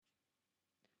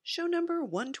show number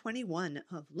 121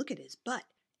 of Look at His Butt,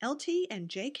 LT and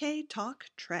JK Talk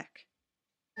Trek.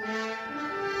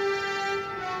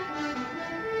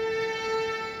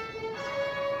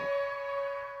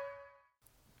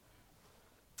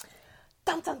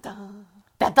 Dun, dun, dun.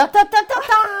 Dun, dun, dun, dun, dun,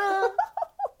 dun.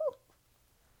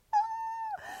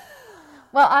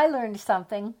 Well, I learned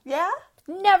something. Yeah?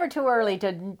 Never too early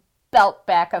to belt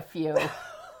back a few.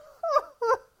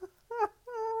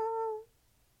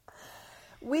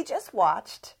 We just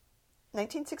watched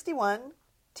 1961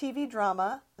 TV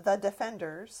drama The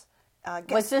Defenders.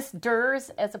 Was this Durs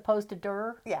as opposed to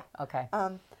Durr? Yeah. Okay.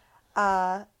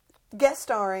 Guest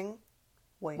starring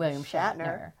William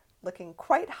Shatner. Looking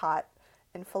quite hot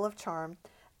and full of charm,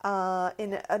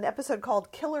 in an episode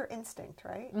called Killer Instinct,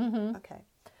 right? Mm-hmm. Okay.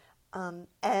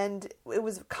 And it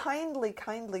was kindly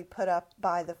put up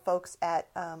by the folks at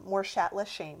More Shat Less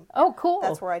Shame. Oh, cool.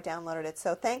 That's where I downloaded it.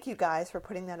 So thank you guys for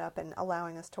putting that up and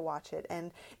allowing us to watch it.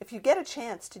 And if you get a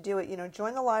chance to do it,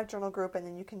 join the Live Journal group and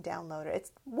then you can download it.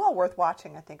 It's well worth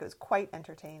watching, I think. It was quite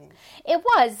entertaining. It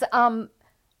was.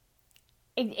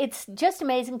 It's just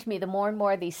amazing to me, the more and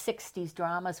more of these 60s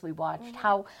dramas we watched,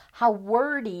 how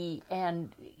wordy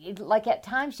and, like, at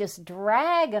times just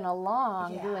dragging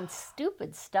along, doing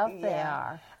stupid stuff they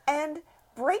are. And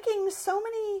breaking so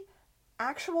many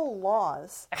actual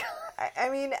laws.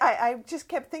 I just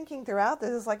kept thinking throughout this,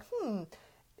 it's like,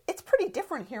 it's pretty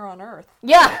different here on Earth.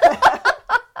 Yeah.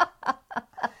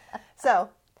 So,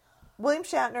 William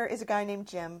Shatner is a guy named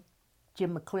Jim.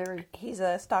 Jim McCleary. He's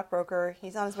a stockbroker.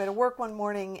 He's on his way to work one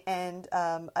morning, and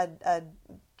a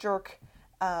jerk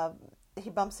he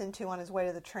bumps into on his way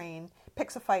to the train,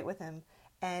 picks a fight with him,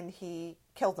 and he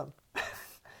kills him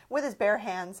with his bare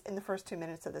hands in the first 2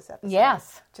 minutes of this episode.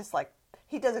 Yes. Just like,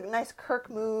 he does a nice Kirk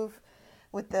move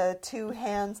with the two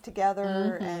hands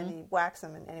together, and he whacks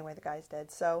him, and anyway, the guy's dead.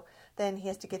 So then he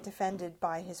has to get defended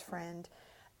by his friend,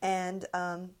 and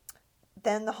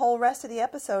then the whole rest of the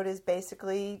episode is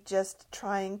basically just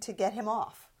trying to get him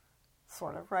off,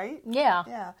 sort of, right? Yeah.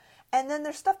 Yeah. And then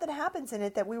there's stuff that happens in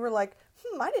it that we were like,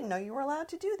 I didn't know you were allowed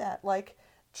to do that. Like,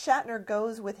 Shatner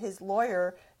goes with his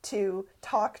lawyer to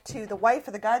talk to the wife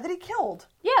of the guy that he killed.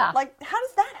 Yeah. Like, how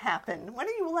does that happen? When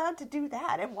are you allowed to do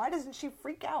that? And why doesn't she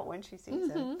freak out when she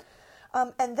sees him?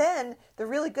 And then the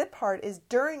really good part is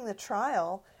during the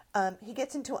trial, he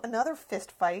gets into another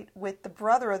fist fight with the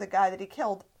brother of the guy that he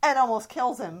killed and almost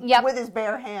kills him with his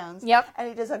bare hands. Yep. And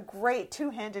he does a great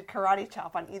two-handed karate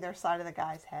chop on either side of the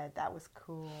guy's head. That was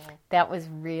cool. That was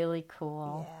really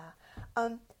cool. Yeah.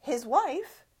 His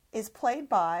wife is played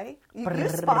by, you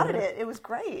spotted it. It was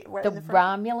great. The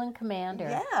Romulan commander.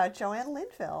 Yeah, Joanne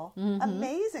Linville.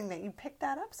 Amazing that you picked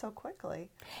that up so quickly.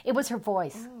 It was her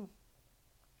voice.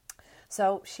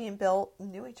 So she and Bill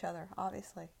knew each other,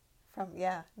 obviously.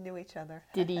 Knew each other.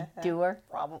 Did he do her?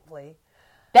 Probably.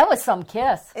 That was some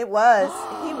kiss. It was.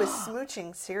 He was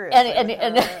smooching seriously.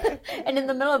 And in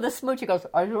the middle of the smooch, he goes,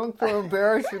 "I think they're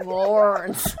embarrassing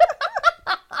Lawrence."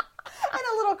 And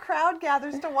a little crowd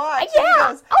gathers to watch. Yeah. And he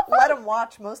goes, let them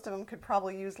watch. Most of them could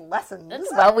probably use lessons.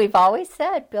 Well, we've always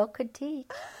said Bill could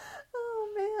teach.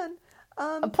 Oh,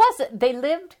 man. Plus, they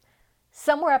lived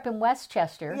somewhere up in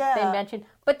Westchester, Yeah. they mentioned,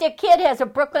 but their kid has a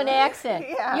Brooklyn accent.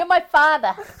 Yeah. You're my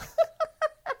father.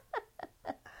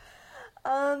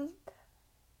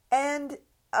 And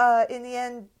in the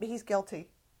end, he's guilty.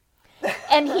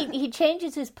 And he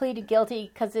changes his plea to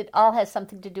guilty because it all has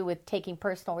something to do with taking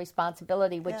personal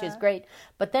responsibility, which is great.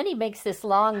 But then he makes this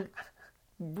long,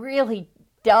 really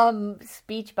dumb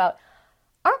speech about,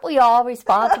 aren't we all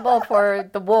responsible for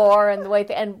the war and the way,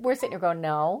 and we're sitting here going,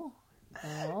 no.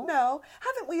 No.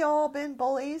 Haven't we all been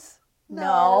bullies?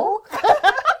 No.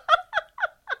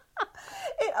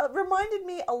 It reminded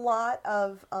me a lot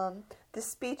of the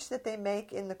speech that they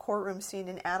make in the courtroom scene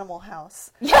in Animal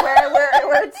House,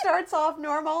 where it starts off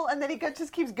normal and then he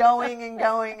just keeps going and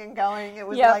going and going. It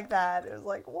was like that. It was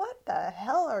like, what the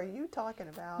hell are you talking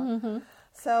about?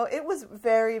 So it was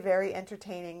very, very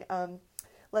entertaining.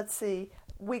 Let's see.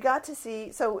 We got to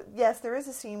see, so yes, there is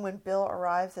a scene when Bill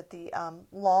arrives at the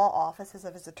law offices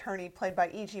of his attorney, played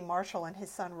by E.G. Marshall, and his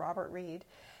son, Robert Reed.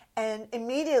 And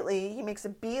immediately he makes a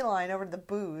beeline over to the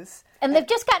booze. And they've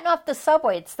just gotten off the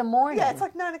subway. It's the morning. Yeah, it's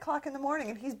like 9 o'clock in the morning,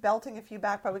 and he's belting a few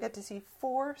back, but we got to see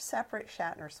 4 separate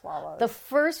Shatner swallows. The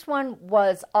first one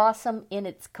was awesome in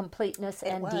its completeness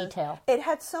and detail. It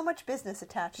had so much business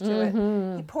attached to it.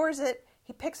 He pours it,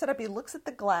 he picks it up, he looks at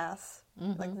the glass,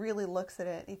 like really looks at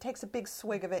it. He takes a big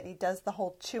swig of it, and he does the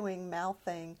whole chewing mouth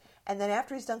thing. And then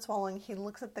after he's done swallowing, he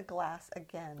looks at the glass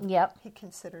again. Yep. He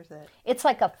considers it. It's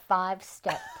like a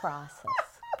 5-step process.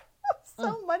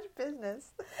 so much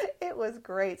business. It was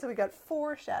great. So we got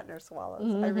 4 Shatner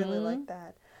swallows. I really liked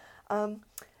that.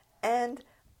 And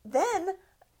then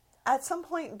at some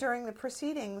point during the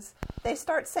proceedings, they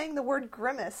start saying the word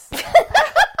grimace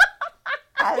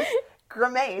as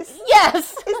grimace.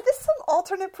 Yes. Is this some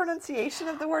alternate pronunciation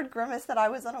of the word grimace that I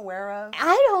was unaware of?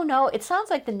 I don't know. It sounds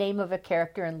like the name of a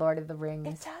character in Lord of the Rings.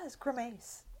 It does,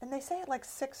 grimace. And they say it like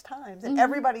 6 times. And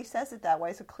everybody says it that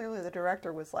way. So clearly the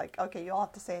director was like, okay, you all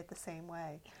have to say it the same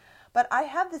way. But I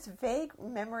have this vague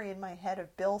memory in my head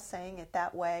of Bill saying it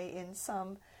that way in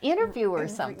some interview or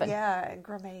something. Yeah,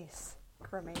 grimace.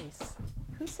 Grimace.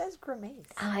 Who says grimace?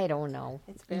 I don't know.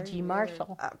 It's very E.G. weird.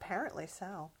 Marshall. Apparently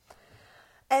so.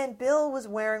 And Bill was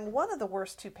wearing one of the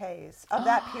worst toupees of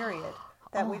that period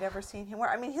that we'd ever seen him wear.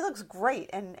 I mean, he looks great,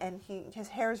 and his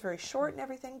hair is very short and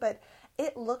everything, but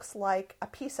it looks like a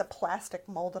piece of plastic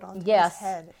molded onto his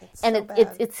head. It's and so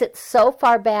bad. it sits so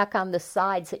far back on the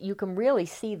sides that you can really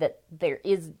see that there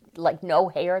is like no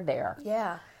hair there.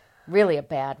 Yeah. Really a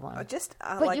bad one.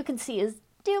 But you can see his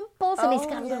dimples, and he's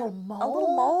got a little mole. A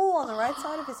little mole on the right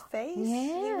side of his face.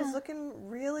 Yeah. He was looking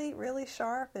really, really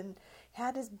sharp and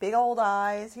had his big old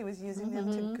eyes. He was using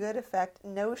them to good effect.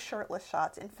 No shirtless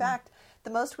shots. In fact,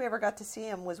 the most we ever got to see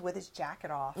him was with his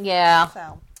jacket off. Yeah.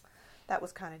 So that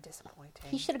was kind of disappointing.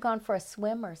 He should have gone for a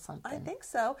swim or something. I think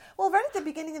so. Well, right at the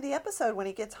beginning of the episode, when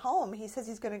he gets home, he says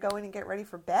he's going to go in and get ready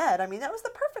for bed. I mean, that was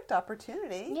the perfect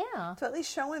opportunity. Yeah. To at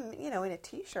least show him, in a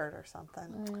T-shirt or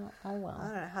something. Oh, well. I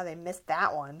don't know how they missed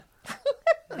that one.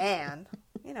 Man.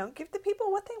 Give the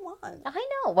people what they want. I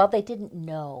know. Well, they didn't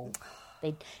know.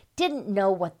 They didn't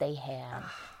know what they had.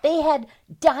 They had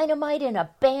dynamite in a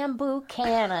bamboo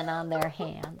cannon on their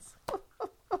hands.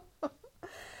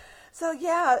 So,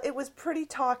 yeah, it was pretty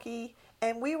talky,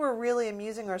 and we were really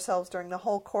amusing ourselves during the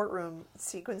whole courtroom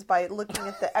sequence by looking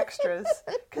at the extras,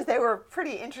 because they were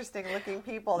pretty interesting-looking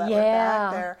people that were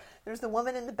back there. There was the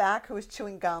woman in the back who was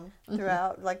chewing gum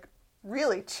throughout, like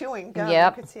really chewing gum.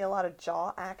 Yep. You could see a lot of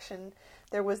jaw action.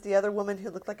 There was the other woman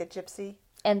who looked like a gypsy.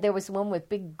 And there was one with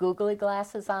big googly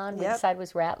glasses on. Yep. One side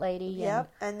was Rat Lady.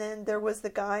 Yep. And then there was the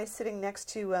guy sitting next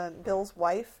to Bill's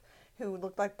wife, who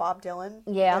looked like Bob Dylan.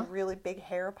 Yeah. Had really big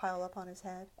hair piled up on his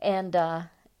head. And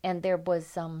there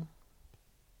was oh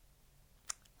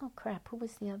crap, who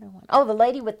was the other one? Oh, the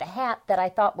lady with the hat that I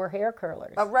thought were hair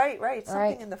curlers. Oh, right.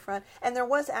 Something in the front. And there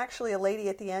was actually a lady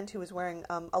at the end who was wearing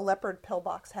a leopard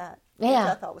pillbox hat, which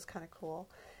I thought was kind of cool.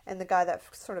 And the guy that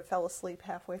sort of fell asleep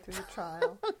halfway through the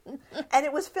trial. And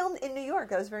it was filmed in New York.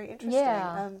 That was very interesting.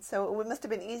 Yeah. So it must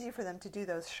have been easy for them to do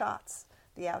those shots,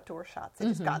 the outdoor shots. They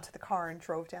just got into the car and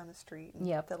drove down the street and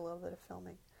did a little bit of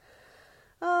filming.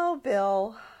 Oh,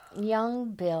 Bill.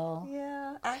 Young Bill.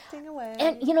 Yeah, acting away.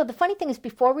 And, the funny thing is,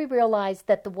 before we realized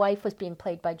that the wife was being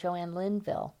played by Joanne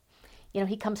Linville,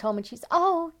 he comes home and she's,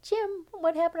 oh, Jim,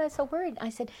 what happened? I was so worried. I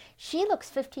said, she looks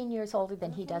 15 years older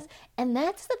than he does. And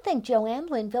that's the thing. Joanne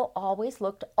Linville always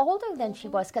looked older than she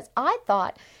was, because I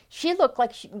thought she looked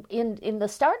like, in the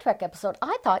Star Trek episode,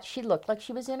 I thought she looked like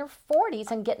she was in her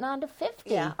 40s and getting on to 50.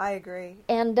 Yeah, I agree.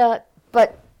 And,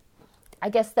 but I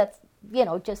guess that's,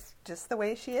 just the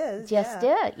way she is. Just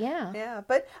it, yeah. Yeah,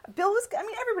 but Bill was,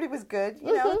 everybody was good.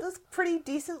 It was pretty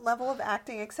decent level of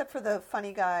acting, except for the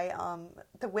funny guy,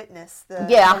 the witness, the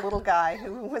little guy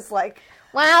who was like,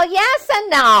 well, yes and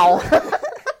no.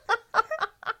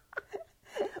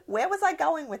 Where was I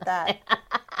going with that?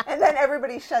 And then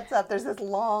everybody shuts up. There's this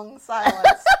long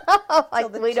silence.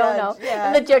 Like, we don't know. Yeah.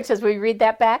 And the judge says, will you read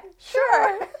that back?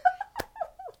 Sure.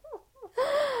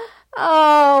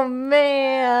 Oh,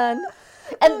 man.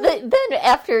 And then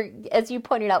after, as you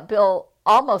pointed out, Bill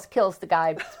almost kills the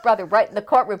guy's brother right in the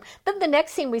courtroom. Then the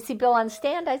next scene, we see Bill on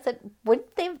stand. I said,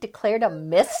 wouldn't they have declared a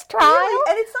mistrial?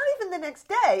 Really? And it's not even the next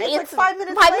day. It's like 5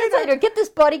 minutes later. 5 minutes later. Get this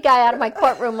buddy guy out of my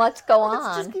courtroom. Let's go on.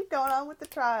 Let's just keep going on with the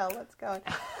trial. Let's go on.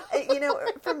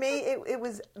 For me, it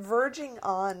was verging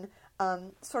on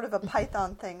sort of a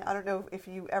Python thing. I don't know if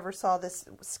you ever saw this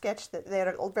sketch that they had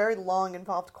a very long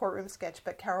involved courtroom sketch,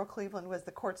 but Carol Cleveland was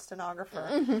the court stenographer.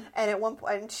 And at one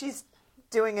point, and she's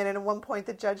doing it, and at one point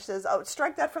the judge says, oh,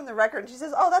 strike that from the record. And she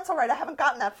says, oh, that's all right. I haven't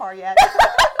gotten that far yet.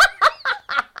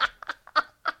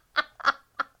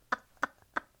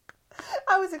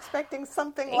 I was expecting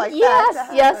something like that to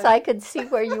happen. Yes, I could see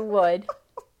where you would.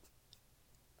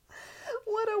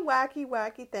 What a wacky,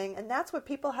 wacky thing. And that's what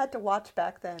people had to watch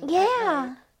back then.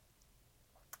 Yeah.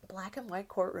 Black and white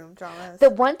courtroom dramas. The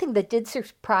one thing that did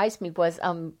surprise me was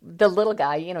the little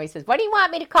guy, he says, what do you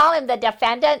want me to call him, the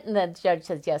defendant? And the judge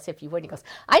says, yes, if you would. He goes,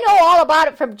 I know all about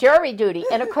it from jury duty.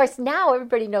 And, of course, now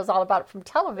everybody knows all about it from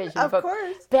television. Of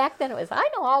course. Back then it was, I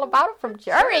know all about it from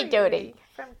jury duty.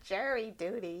 From jury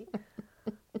duty.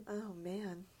 Oh,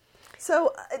 man.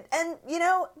 So, and, you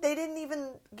know, they didn't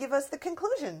even give us the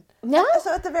conclusion. No.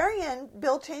 So at the very end,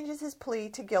 Bill changes his plea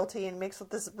to guilty and makes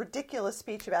this ridiculous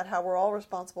speech about how we're all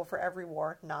responsible for every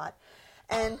war. Not.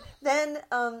 And then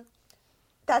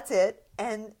that's it.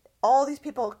 And all these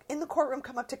people in the courtroom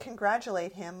come up to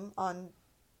congratulate him on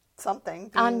something.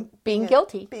 Being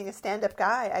guilty. Being a stand-up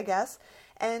guy, I guess.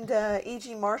 And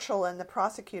E.G. Marshall and the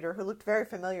prosecutor, who looked very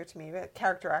familiar to me, a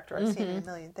character actor I've seen in a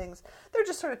million things, they're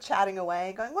just sort of chatting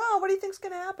away, going, well, what do you think's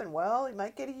going to happen? Well, he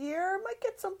might get a year, might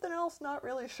get something else, not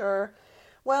really sure.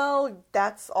 Well,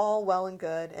 that's all well and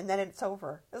good, and then it's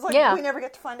over. It's like we never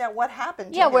get to find out what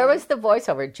happened to him. Where was the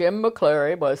voiceover? Jim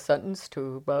McClary was sentenced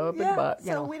to blah, blah, blah.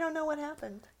 So we don't know what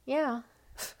happened. Yeah.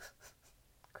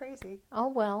 Crazy. Oh,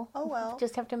 well.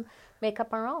 Just have to make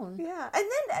up our own. Yeah. And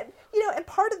then, you know, and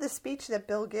part of the speech that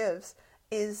Bill gives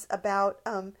is about,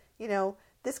 you know,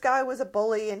 this guy was a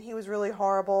bully and he was really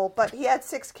horrible, but he had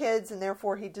 6 kids and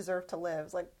therefore he deserved to live.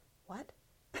 It's like, what?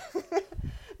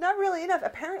 Not really enough.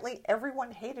 Apparently everyone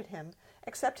hated him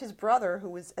except his brother, who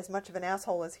was as much of an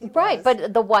asshole as he was. Right,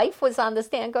 but the wife was on the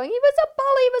stand going, he was a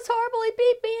bully, he was horrible, he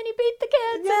beat me and he beat the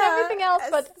kids and everything else.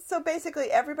 But so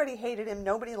basically everybody hated him,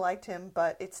 nobody liked him,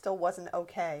 but it still wasn't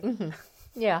okay. Mm-hmm.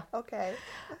 Yeah. Okay.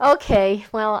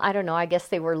 Well, I don't know. I guess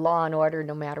they were law and order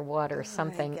no matter what or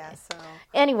something. I guess so.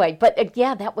 Anyway, but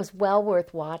that was well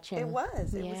worth watching. It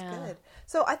was. It was good.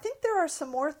 So I think there are some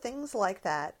more things like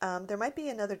that. There might be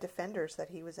another Defenders that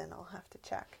he was in. I'll have to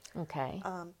check. Okay.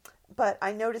 But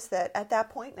I noticed that at that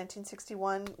point,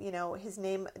 1961, you know, his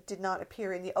name did not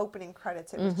appear in the opening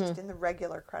credits. It was just in the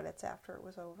regular credits after it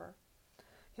was over.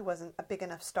 He wasn't a big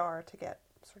enough star to get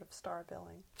sort of star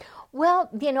billing. Well,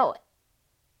 you know,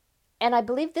 and I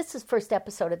believe this is the first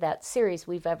episode of that series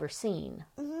we've ever seen,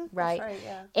 right? That's right,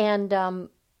 yeah. And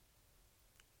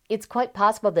it's quite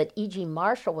possible that E.G.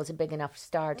 Marshall was a big enough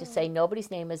star to say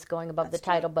nobody's name is going above the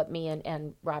title but me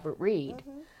and Robert Reed.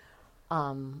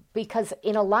 Because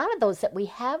in a lot of those that we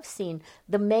have seen,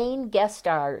 the main guest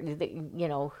star, you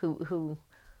know, who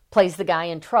plays the guy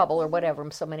in Trouble or whatever,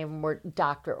 so many of them were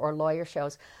doctor or lawyer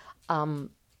shows,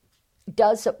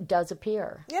 does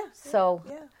appear. Yeah. So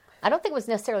yeah. I don't think it was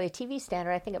necessarily a TV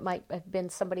standard. I think it might have been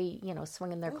somebody, you know,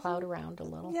 swinging their clout around a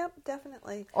little. Yep,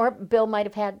 definitely. Or Bill might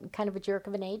have had kind of a jerk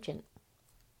of an agent.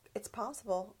 It's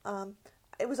possible.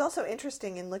 It was also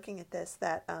interesting in looking at this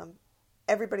that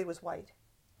everybody was white.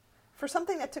 For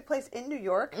something that took place in New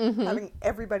York, having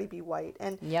everybody be white.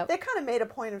 And they kind of made a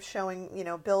point of showing, you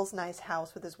know, Bill's nice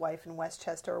house with his wife in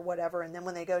Westchester or whatever. And then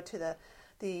when they go to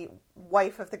the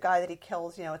wife of the guy that he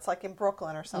kills, you know, it's like in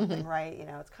Brooklyn or something, right? You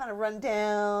know, it's kind of run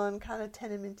down, kind of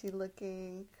tenement-y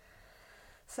looking.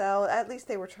 So at least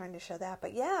they were trying to show that.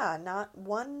 But yeah, not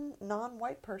one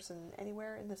non-white person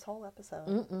anywhere in this whole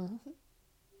episode.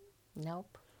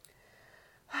 Nope.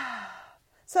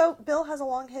 So Bill has a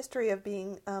long history of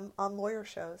being on lawyer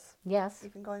shows. Yes.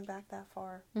 Even going back that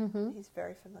far. He's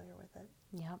very familiar with it.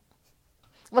 Yep.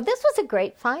 Well, this was a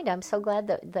great find. I'm so glad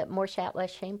that More Chat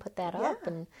Less Shame put that up,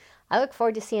 and I look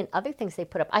forward to seeing other things they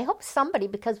put up. I hope somebody,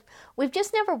 because we've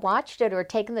just never watched it or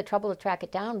taken the trouble to track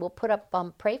it down, will put up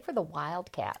Pray for the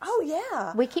Wildcats. Oh,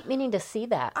 yeah. We keep meaning to see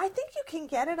that. I think you can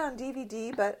get it on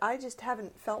DVD, but I just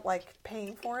haven't felt like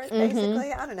paying for it,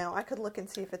 basically. I don't know. I could look and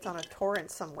see if it's on a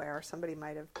torrent somewhere, or somebody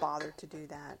might have bothered to do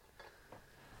that.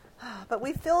 But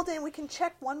we filled in, we can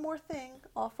check one more thing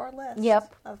off our list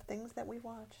of things that we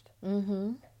watched.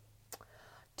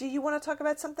 Do you want to talk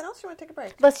about something else or you want to take a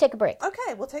break? Let's take a break.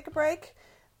 Okay, we'll take a break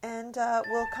and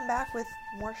we'll come back with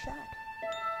more Shack.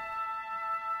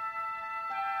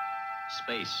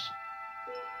 Space,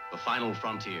 the final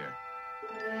frontier.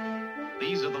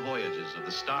 These are the voyages of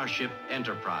the Starship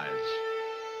Enterprise.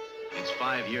 Its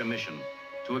 5-year mission,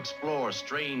 to explore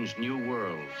strange new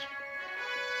worlds,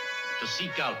 to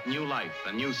seek out new life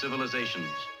and new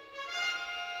civilizations,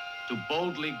 to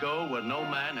boldly go where no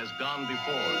man has gone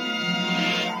before.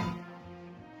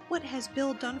 What has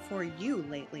Bill done for you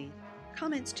lately?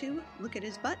 Comments to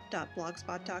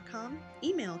lookathisbutt.blogspot.com.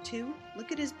 Email to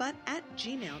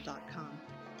lookathisbutt@gmail.com.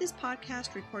 This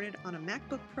podcast recorded on a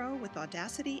MacBook Pro with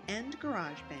Audacity and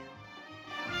GarageBand.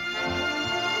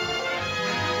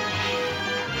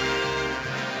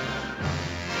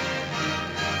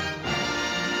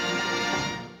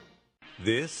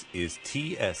 This is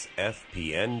TSFPN.com,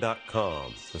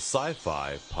 the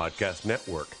Sci-Fi Podcast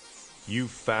Network. You've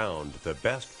found the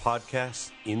best podcasts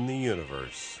in the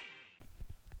universe.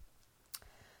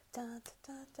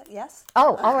 Yes?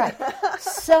 Oh, all right.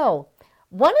 So,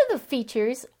 one of the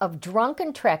features of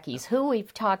Drunken Trekkies, who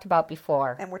we've talked about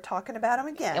before, and we're talking about them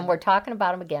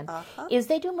again, is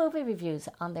they do movie reviews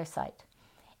on their site.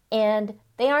 And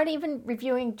They aren't even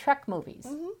reviewing Trek movies.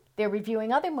 They're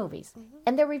reviewing other movies.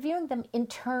 And they're reviewing them in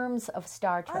terms of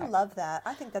Star Trek. I love that.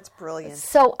 I think that's brilliant.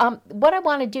 So what I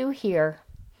want to do here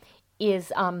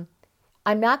is I'm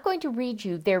not going to read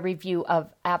you their review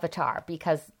of Avatar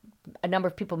because a number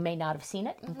of people may not have seen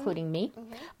it, including me.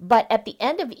 But at the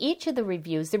end of each of the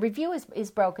reviews, the review is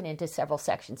broken into several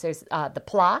sections. There's the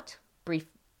plot, brief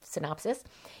synopsis,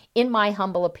 in my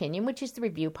humble opinion, which is the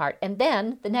review part. And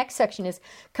then the next section is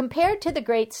compared to the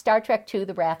great Star Trek II,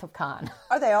 The Wrath of Khan.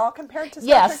 Are they all compared to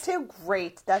Star Trek II?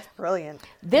 Great. That's brilliant.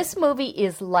 This movie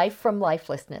is life from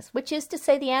lifelessness, which is to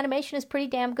say the animation is pretty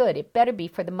damn good. It better be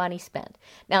for the money spent.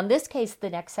 Now, in this case, the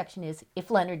next section is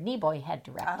if Leonard Nimoy had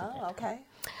directed it. Oh, okay.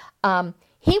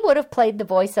 He would have played the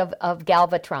voice of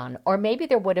Galvatron, or maybe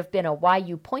there would have been a "why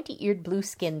you pointy-eared blue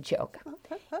skin" joke.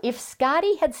 If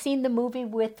Scotty had seen the movie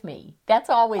with me, that's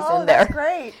always in there. That's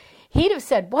great. He'd have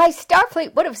said, why,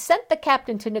 Starfleet would have sent the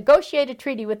captain to negotiate a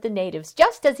treaty with the natives,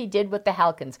 just as he did with the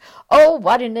Halkans. Oh,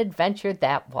 what an adventure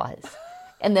that was.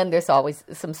 And then there's always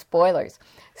some spoilers.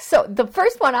 So the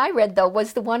first one I read, though,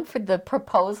 was the one for The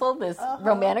Proposal, this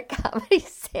romantic comedy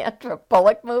Sandra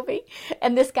Bullock movie.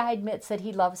 And this guy admits that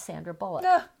he loves Sandra Bullock.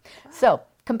 So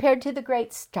compared to the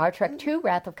great Star Trek II,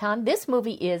 Wrath of Khan, this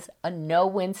movie is a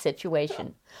no-win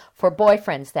situation. For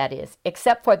boyfriends, that is,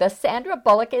 except for the Sandra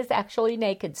Bullock is actually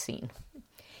naked scene.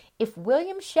 If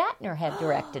William Shatner had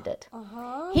directed it,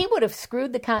 he would have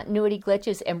screwed the continuity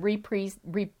glitches and reprised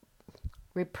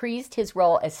his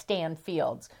role as Stan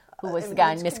Fields, who was the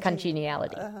guy in Miss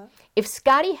Congeniality. If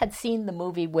Scotty had seen the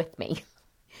movie with me,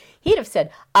 he'd have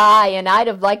said, and I'd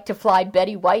have liked to fly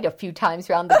Betty White a few times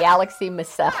around the galaxy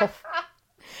myself.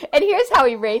 And here's how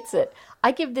he rates it.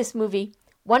 I give this movie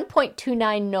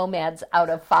 1.29 nomads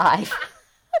out of 5.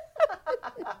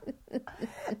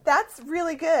 That's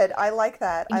really good. I like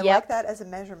that. I like that as a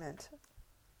measurement.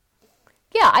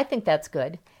 Yeah, I think that's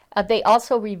good. They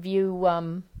also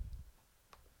review...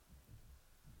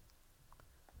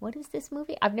 what is this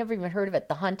movie? I've never even heard of it.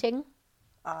 The Hunting?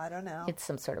 I don't know. It's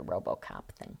some sort of RoboCop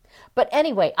thing. But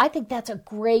anyway, I think that's a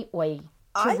great way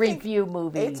to review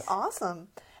movies. It's awesome.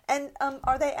 And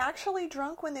are they actually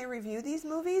drunk when they review these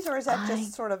movies, or is that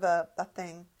just sort of a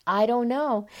thing? I don't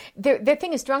know. Their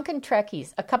thing is drunken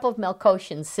Trekkies, a couple of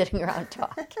Melkotians sitting around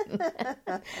talking.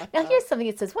 Now here's something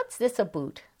that says, what's this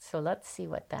about? So let's see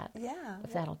what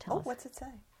if that'll tell us. What's it say?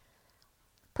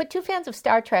 Put two fans of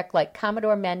Star Trek like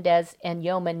Commodore Mendez and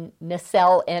yeoman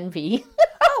Nacelle Envy.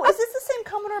 Oh, is this the same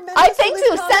Commodore Mendez? I think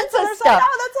so. Sends us stuff.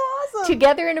 Oh, that's awesome.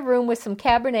 Together in a room with some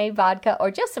Cabernet vodka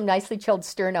or just some nicely chilled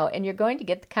Sterno, and you're going to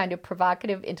get the kind of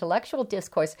provocative intellectual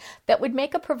discourse that would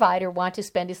make a provider want to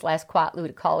spend his last quatlu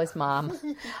to call his mom,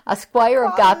 a squire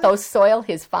of Gothos soil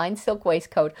his fine silk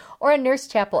waistcoat, or a nurse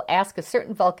chapel ask a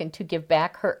certain Vulcan to give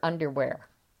back her underwear.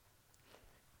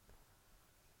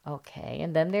 Okay,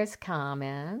 and then there's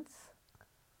comments.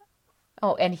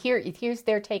 Oh, and here's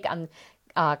their take on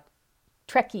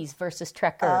Trekkies versus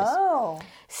Trekkers. Oh.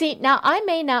 See, now I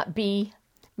may not be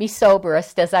me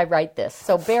soberest as I write this,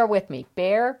 so bear with me.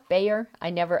 Bayer,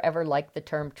 I never ever liked the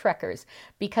term Trekkers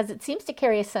because it seems to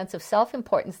carry a sense of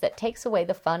self-importance that takes away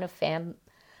the fun of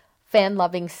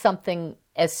fan-loving something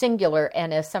as singular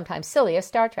and as sometimes silly as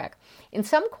Star Trek. In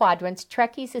some quadrants,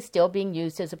 Trekkies is still being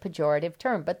used as a pejorative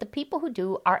term, but the people who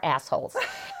do are assholes,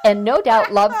 and no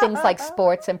doubt love things like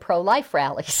sports and pro-life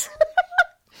rallies.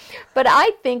 But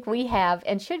I think we have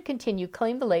and should continue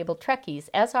claim the label Trekkies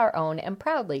as our own and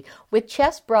proudly, with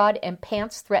chest broad and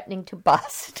pants threatening to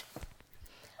bust.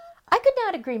 I could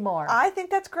not agree more. I think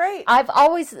that's great. I've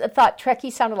always thought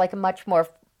Trekkie sounded like a much more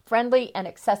friendly and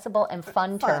accessible and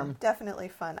fun term. Definitely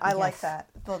fun. I like that.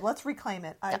 But let's reclaim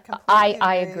it.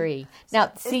 I agree.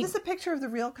 Now, so, is this a picture of the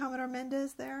real Commodore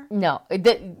Mendez there? No.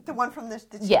 The one from the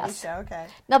TV show? Okay.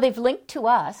 Now, they've linked to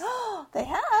us. They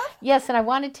have? Yes, and I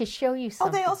wanted to show you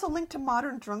something. Oh, they also linked to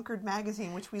Modern Drunkard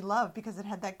magazine, which we love because it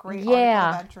had that great article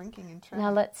about drinking and Trek.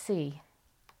 Now, let's see.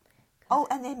 Oh,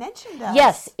 and they mentioned us.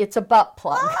 Yes, it's a butt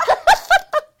plug.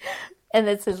 And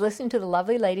it says, listen to the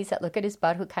lovely ladies that look at his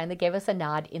butt who kindly gave us a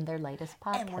nod in their latest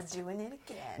podcast. And we're doing it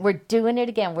again. We're doing it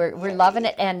again. We're loving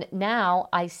it. And now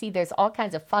I see there's all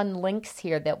kinds of fun links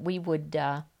here that we would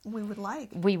like.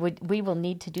 We will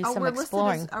need to do some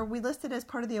exploring. Are we listed as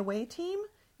part of the away team?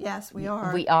 Yes, we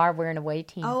are. We are. We're an away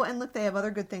team. Oh, and look, they have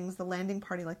other good things. The landing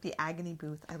party, like the Agony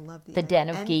booth. I love the Den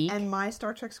of Geek. And my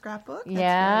Star Trek scrapbook.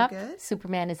 That's very good.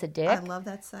 Superman is a dick. I love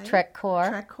that site. Trek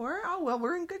Core. Oh, well,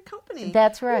 we're in good company.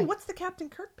 That's right. Ooh, what's the Captain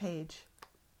Kirk page?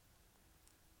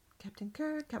 Captain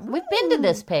Kirk. We've been to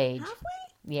this page. Have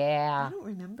we? Yeah. I don't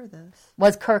remember this.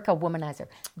 Was Kirk a womanizer?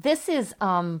 This is,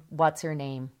 what's her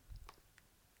name?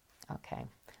 Okay.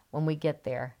 when we get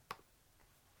there.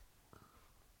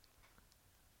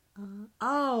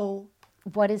 Oh.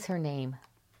 What is her name?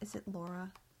 Is it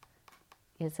Laura?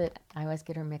 Is it? I always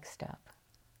get her mixed up.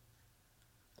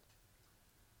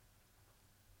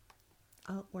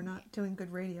 Oh, we're not doing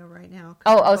good radio right now.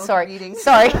 Oh, sorry.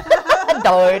 Sorry.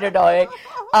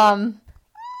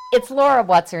 It's Laura,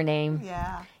 what's her name?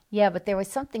 Yeah. Yeah, but there was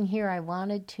something here I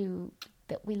wanted to,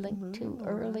 that we linked to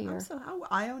earlier.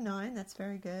 I-09, that's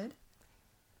very good.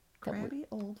 Crabby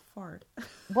old fart.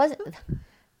 Was it?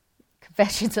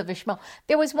 Confessions of a Schmo.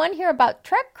 There was one here about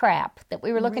Trek crap that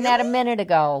we were looking at a minute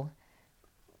ago.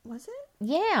 Was it?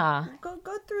 Yeah. Go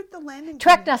through the landing.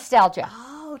 Trek nostalgia.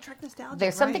 Oh, Trek nostalgia.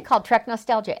 There's something called Trek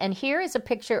nostalgia. And here is a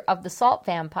picture of the salt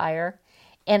vampire,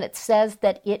 and it says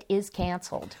that it is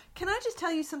canceled. Can I just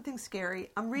tell you something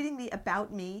scary? I'm reading the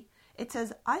About Me. It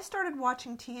says, I started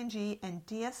watching TNG and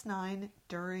DS9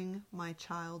 during my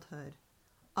childhood.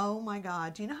 Oh my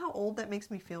God. Do you know how old that makes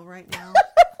me feel right now?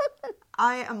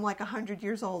 I am like 100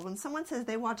 years old. When someone says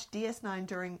they watched DS9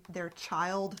 during their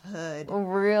childhood.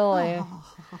 Really? Oh.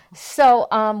 So,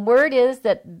 word is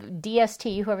that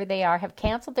DST, whoever they are, have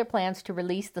canceled their plans to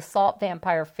release the Salt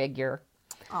Vampire figure.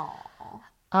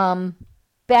 Oh.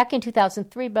 Back in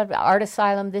 2003, but Art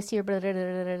Asylum this year. Blah, blah,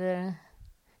 blah, blah, blah.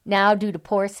 Now, due to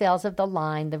poor sales of the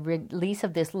line, the release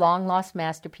of this long-lost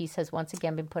masterpiece has once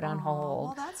again been put on hold.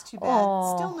 Well, that's too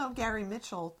bad. Still no Gary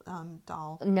Mitchell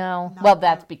doll. No. Well,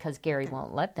 that's because Gary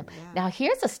won't let them. Yeah. Now,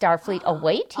 here's a Starfleet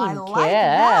Away Team I kit. Like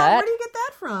that. Where do you get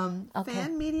that from? Okay.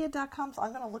 Fanmedia.com. So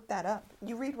I'm going to look that up.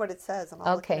 You read what it says, and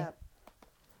I'll look it up.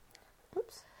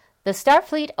 Oops. The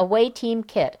Starfleet Away Team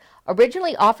Kit.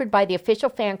 Originally offered by the official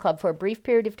fan club for a brief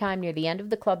period of time near the end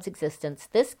of the club's existence,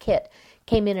 this kit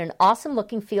came in an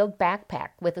awesome-looking field backpack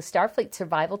with a Starfleet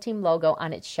Survival Team logo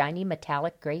on its shiny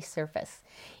metallic gray surface.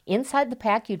 Inside the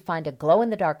pack, you'd find a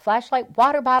glow-in-the-dark flashlight,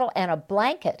 water bottle, and a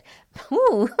blanket.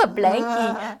 Ooh, a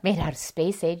blankie made out of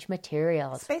space-age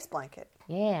materials. Space blanket.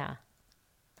 Yeah.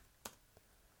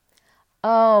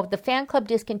 Oh, the fan club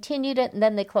discontinued it, and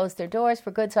then they closed their doors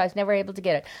for good, so I was never able to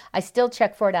get it. I still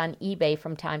check for it on eBay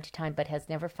from time to time, but has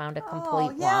never found a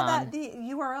complete one. The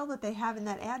URL that they have in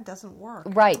that ad doesn't work.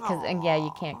 Right, because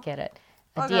you can't get it.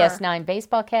 A DS9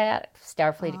 baseball cat,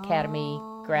 Starfleet Academy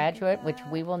graduate, which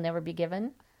we will never be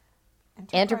given.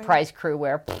 Enterprise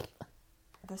crewwear.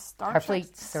 The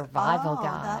Starfleet Survival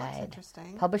Guide. That's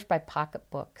interesting. Published by Pocket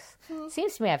Books.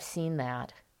 Seems to me I've seen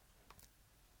that.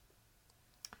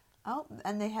 Oh,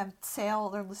 and they have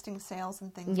they're listing sales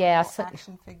and things. Yeah,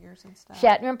 action figures and stuff.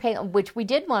 Shatner and Palin, which we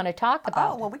did want to talk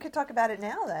about. Oh, well, we could talk about it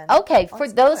now then. Okay, for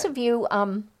those of you,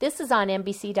 this is on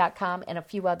NBC.com and a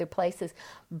few other places,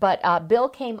 but Bill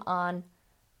came on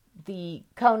the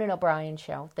Conan O'Brien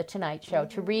show, The Tonight Show,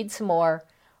 to read some more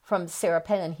from Sarah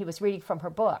Palin. He was reading from her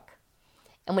book.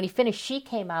 And when he finished, she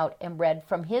came out and read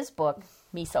from his book,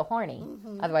 Me So Horny,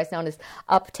 otherwise known as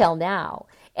Up Till Now.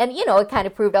 And, it kind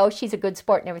of proved, she's a good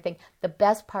sport and everything. The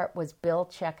best part was Bill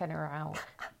checking her out.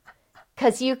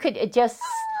 Because you could just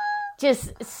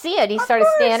see it. He started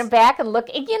standing back and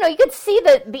looking. You could see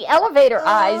the elevator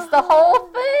eyes, the whole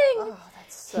thing. Oh,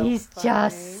 that's so He's funny.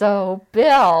 just so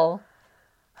Bill.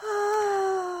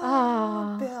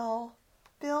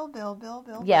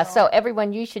 Bill. Yeah, so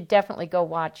everyone, you should definitely go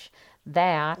watch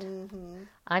that.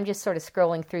 I'm just sort of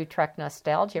scrolling through Trek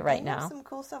nostalgia right now. Some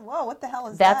cool stuff. Whoa, what the hell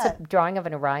is that? That's a drawing of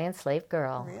an Orion slave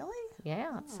girl. Really?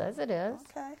 Yeah, it says it is.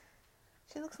 Okay.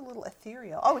 She looks a little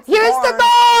ethereal. Oh, it's Here's Gorn. the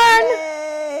Gorn!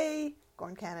 Yay!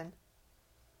 Gorn Cannon.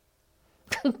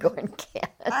 Gorn Cannon.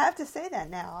 I have to say that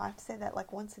now. I have to say that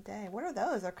like once a day. What are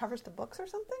those? Are covers to books or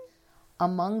something?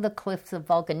 Among the Cliffs of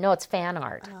Vulcan. No, it's fan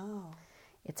art. Oh.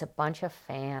 It's a bunch of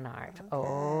fan art. Okay.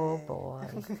 Oh, boy.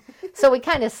 So we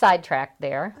kind of sidetracked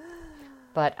there.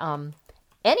 But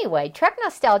anyway, Trek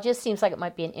nostalgia seems like it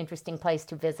might be an interesting place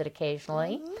to visit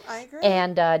occasionally. I agree.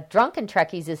 And Drunken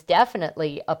Trekkies is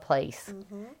definitely a place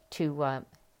to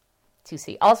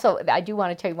see. Also, I do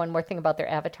want to tell you one more thing about their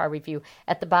Avatar review.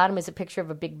 At the bottom is a picture of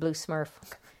a big blue Smurf.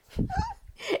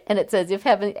 And it says,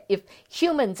 if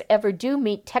humans ever do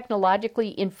meet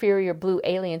technologically inferior blue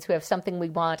aliens who have something we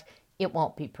want, it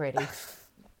won't be pretty.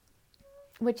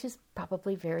 Which is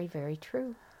probably very, very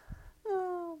true.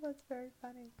 Oh, that's very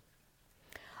funny.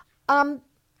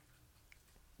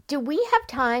 Do we have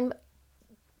time,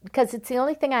 because it's the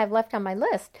only thing I have left on my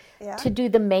list, to do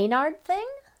the Maynard thing?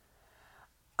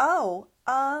 Oh,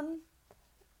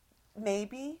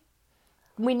 maybe.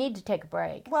 We need to take a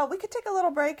break. Well, we could take a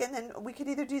little break, and then we could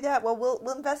either do that. Well,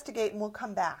 we'll investigate, and we'll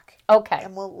come back. Okay.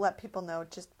 And we'll let people know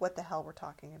just what the hell we're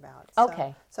talking about.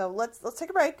 Okay. So let's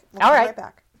take a break. We'll All come right. right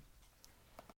back.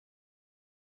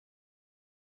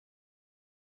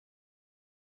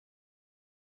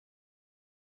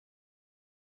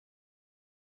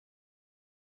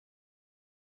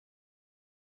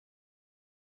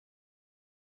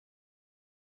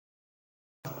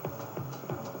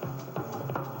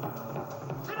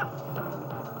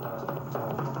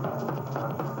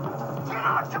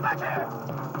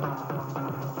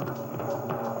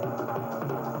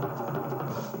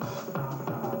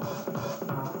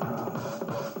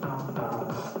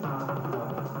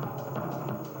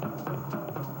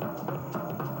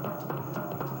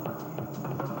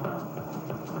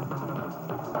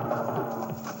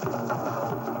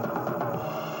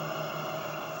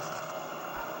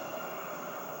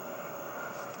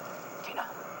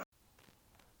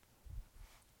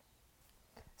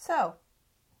 So,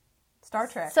 Star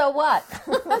Trek. So what?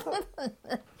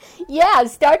 Yeah,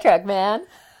 Star Trek, man.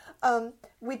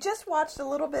 We just watched a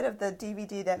little bit of the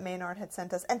DVD that Maynard had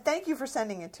sent us, and thank you for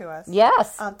sending it to us.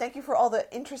 Yes. Thank you for all the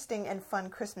interesting and fun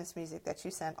Christmas music that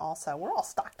you sent also. We're all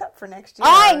stocked up for next year.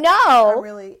 I know. I'm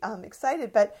really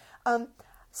excited. But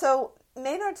so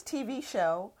Maynard's TV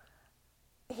show,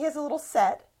 he has a little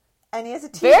set, and he has a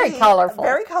TV. Very colorful.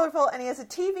 Very colorful, and he has a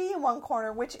TV in one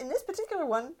corner, which in this particular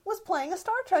one was playing a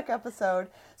Star Trek episode.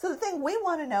 So the thing we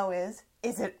want to know is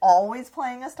it always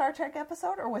playing a Star Trek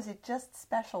episode, or was it just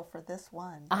special for this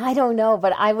one? I don't know,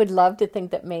 but I would love to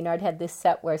think that Maynard had this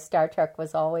set where Star Trek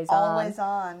was always on. Always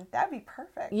on. That'd be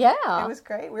perfect. Yeah. It was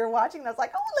great. We were watching, and I was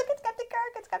like, oh, look, it's Captain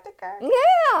Kirk, it's Captain Kirk.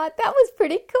 Yeah, that was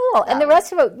pretty cool. And the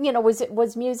rest of it, you know,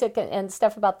 was music and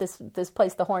stuff about this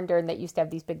place, the Horndern, that used to have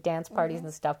these big dance parties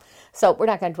and stuff. So we're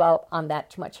not going to dwell on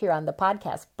that too much here on the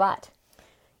podcast, but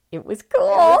it was cool. It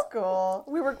was cool.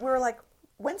 We were like,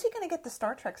 when's he going to get the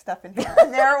Star Trek stuff in here?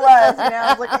 And there it was. You know,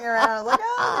 I was looking around. I was like,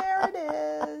 oh, there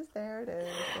it is. There it is.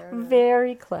 There it is.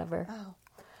 Very clever.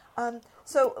 Oh.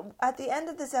 So at the end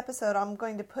of this episode, I'm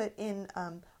going to put in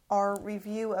our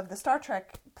review of the Star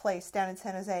Trek place down in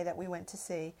San Jose that we went to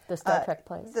see. The Star Trek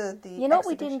place. The you know what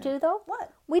we exhibition. didn't do, though?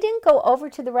 What? We didn't go over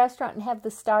to the restaurant and have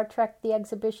the Star Trek, the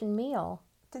exhibition meal.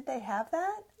 Did they have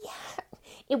that? Yeah.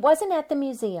 It wasn't at the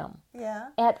museum. Yeah.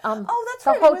 At oh, that's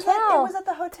the right. hotel. It was at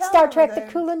the hotel. Star Trek, there.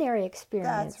 the culinary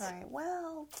experience. That's right.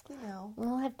 Well, you know.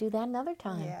 We'll have to do that another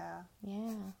time. Yeah.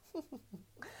 Yeah.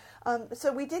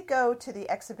 So we did go to the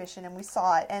exhibition and we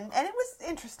saw it, and it was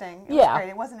interesting. It Yeah. was great.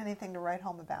 It wasn't anything to write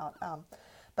home about.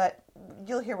 But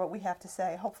you'll hear what we have to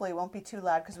say. Hopefully it won't be too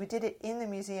loud because we did it in the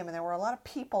museum and there were a lot of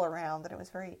people around and it was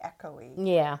very echoey.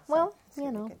 Yeah. So, well, see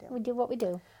you what know, could do. we do what we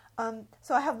do.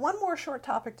 So I have one more short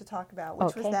topic to talk about,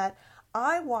 which was Okay. that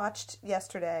I watched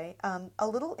yesterday a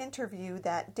little interview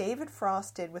that David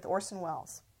Frost did with Orson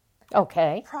Welles,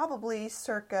 Okay. probably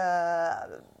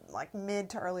circa like mid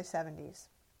to early 70s.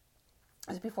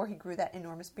 It was before he grew that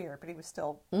enormous beard, but he was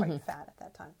still quite fat at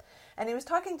that time. And he was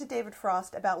talking to David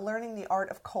Frost about learning the art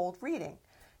of cold reading,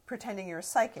 pretending you're a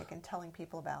psychic and telling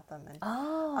people about them. And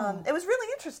it was really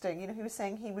interesting. You know, he was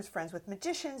saying he was friends with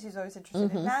magicians. He's always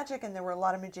interested in magic, and there were a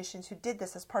lot of magicians who did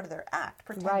this as part of their act,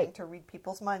 pretending to read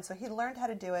people's minds. So he learned how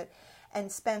to do it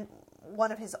and spent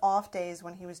one of his off days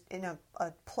when he was in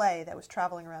a play that was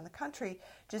traveling around the country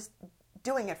just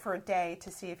doing it for a day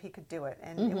to see if he could do it,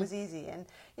 and it was easy. And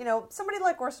you know, somebody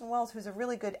like Orson Welles, who's a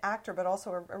really good actor, but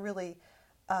also a really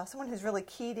someone who's really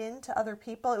keyed into other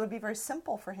people, it would be very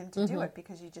simple for him to do it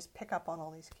because you just pick up on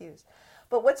all these cues.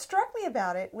 But what struck me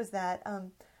about it was that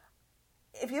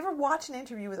if you ever watch an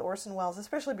interview with Orson Welles,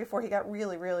 especially before he got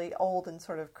really, really old and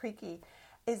sort of creaky,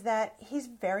 is that he's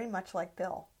very much like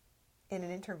Bill in an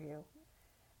interview.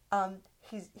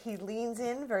 He leans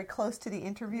in very close to the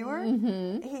interviewer.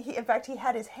 He in fact, he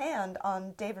had his hand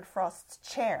on David Frost's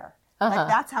chair. Like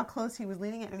that's how close he was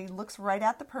leaning it, and he looks right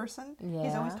at the person. Yeah.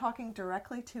 He's always talking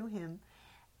directly to him,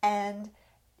 and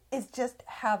is just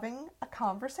having a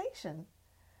conversation.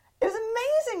 It was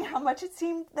amazing how much it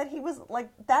seemed that he was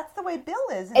like, that's the way Bill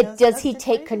is. Does he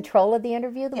take control of the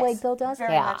interview the way Bill does?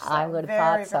 Very Yeah, much so. I would have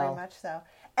thought so. Very much so.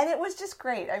 And it was just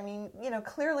great. I mean, you know,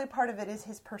 clearly part of it is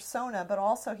his persona, but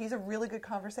also he's a really good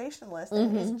conversationalist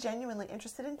and is genuinely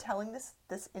interested in telling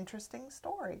this interesting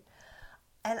story.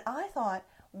 And I thought,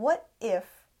 what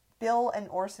if Bill and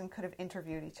Orson could have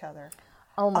interviewed each other?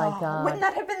 Oh my God. Wouldn't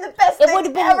that have been the best It thing would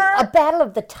have been ever? a battle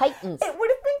of the Titans. It would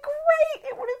have been great.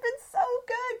 It would have been so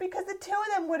good because the two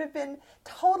of them would have been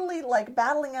totally like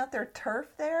battling out their turf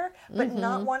there, but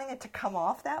not wanting it to come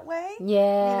off that way.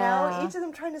 Yeah. You know, each of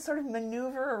them trying to sort of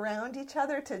maneuver around each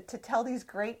other to tell these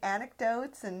great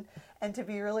anecdotes and to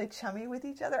be really chummy with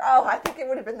each other. Oh, I think it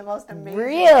would have been the most amazing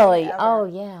Really? thing ever. Oh,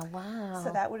 yeah. Wow.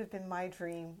 So that would have been my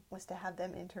dream, was to have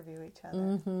them interview each other.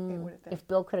 It would have been. If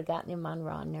Bill could have gotten him on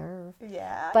Raw Nerve.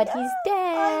 Yeah. But yeah. he's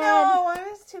dead. I know.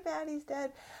 It's too bad he's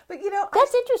dead. But, you know,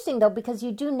 That's interesting, though, because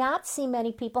you do not see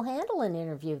many people handle an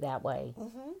interview that way.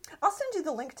 I'll send you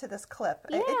the link to this clip.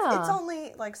 Yeah. It's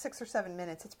only like 6 or 7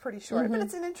 minutes. It's pretty short, but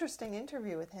it's an interesting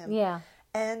interview with him. Yeah.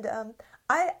 And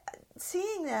I,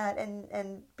 seeing that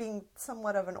and being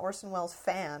somewhat of an Orson Welles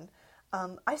fan,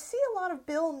 I see a lot of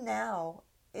Bill now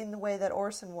in the way that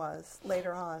Orson was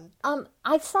later on.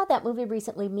 I saw that movie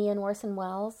recently, Me and Orson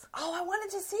Welles. Oh, I wanted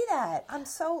to see that. I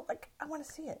want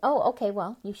to see it. Oh, okay,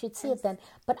 well, you should see it then.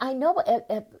 But I know,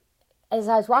 as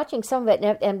I was watching some of it,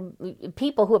 and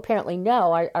people who apparently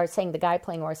know are saying the guy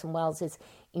playing Orson Welles is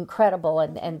incredible,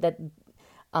 and that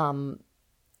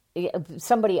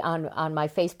somebody on my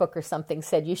Facebook or something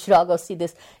said, you should all go see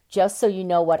this just so you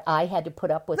know what I had to put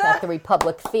up with at the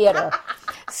Republic Theater.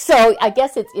 So I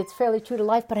guess it's fairly true to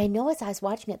life. But I know as I was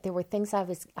watching it, there were things I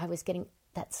was getting,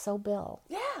 that's so Bill.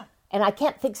 Yeah. And I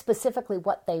can't think specifically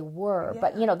what they were,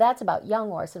 but that's about young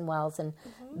Orson Welles and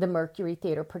the Mercury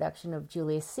Theater production of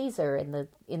Julius Caesar in the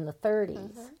 30s.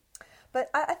 Mm-hmm. But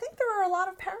I think there are a lot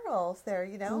of parallels there.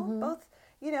 Both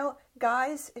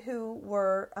guys who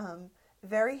were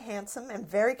very handsome and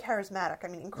very charismatic. I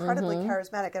mean, incredibly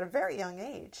charismatic at a very young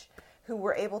age, who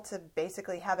were able to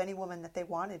basically have any woman that they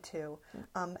wanted to,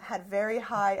 had very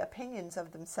high opinions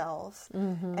of themselves,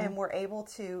 and were able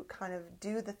to kind of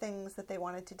do the things that they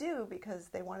wanted to do because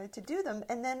they wanted to do them.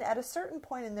 And then at a certain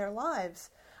point in their lives,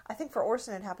 I think for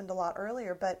Orson it happened a lot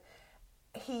earlier, but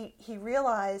he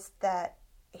realized that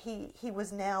he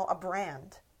was now a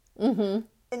brand. Mm-hmm.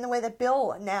 In the way that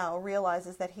Bill now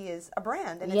realizes that he is a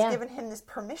brand, and it's given him this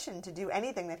permission to do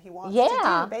anything that he wants to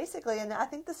do, basically. And I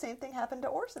think the same thing happened to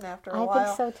Orson after a while. I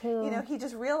think so too. He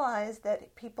just realized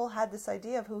that people had this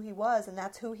idea of who he was, and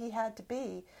that's who he had to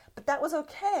be. But that was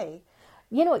okay.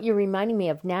 You know what you're reminding me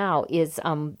of now is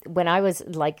when I was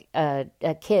like a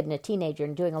kid and a teenager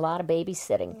and doing a lot of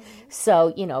babysitting. Mm-hmm.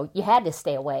 So, you had to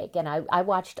stay awake. And I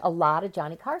watched a lot of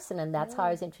Johnny Carson, and that's how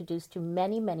I was introduced to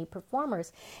many, many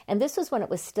performers. And this was when it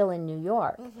was still in New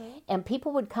York. Mm-hmm. And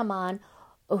people would come on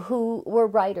who were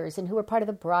writers and who were part of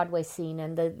the Broadway scene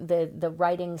and the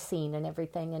writing scene and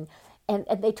everything. And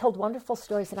they told wonderful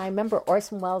stories. And I remember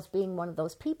Orson Welles being one of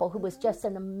those people who was just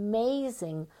an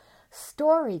amazing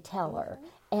storyteller.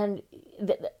 And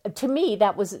to me,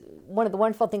 that was one of the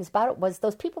wonderful things about it, was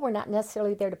those people were not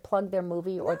necessarily there to plug their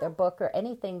movie or their book or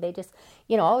anything. They just,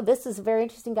 this is a very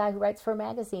interesting guy who writes for a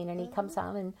magazine, and he comes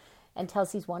on and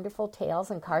tells these wonderful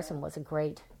tales. And Carson was a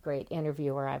great, great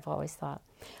interviewer, I've always thought.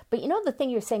 But the thing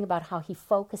you're saying about how he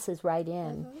focuses right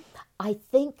in, I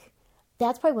think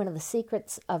that's probably one of the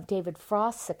secrets of David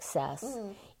Frost's success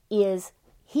is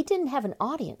he didn't have an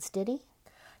audience, did he?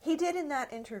 He did in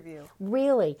that interview.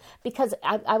 Really? Because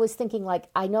I was thinking,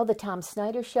 I know the Tom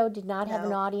Snyder Show did not have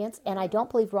an audience, and I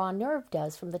don't believe Raw Nerve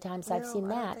does from the times I've seen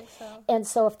that. I don't think so. And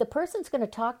so if the person's going to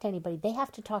talk to anybody, they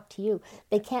have to talk to you.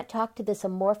 They can't talk to this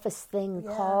amorphous thing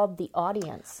called the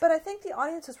audience. But I think the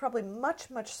audience was probably much,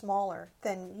 much smaller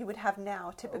than you would have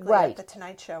now, typically at The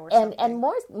Tonight Show or something. And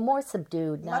more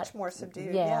subdued. Much more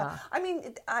subdued, yeah. I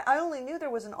mean, I only knew there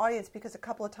was an audience because a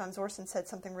couple of times Orson said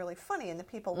something really funny, and the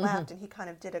people laughed, and he kind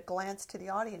of did a glance to the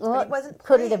audience, but he wasn't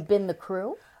playing. Could it have been the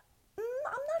crew? I'm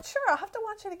not sure. I'll have to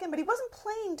watch it again, but he wasn't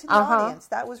playing to the audience.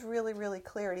 That was really, really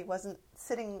clear. He wasn't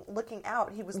sitting looking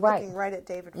out. He was looking right at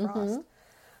David Frost.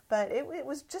 But it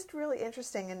was just really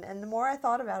interesting, and the more I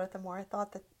thought about it, the more I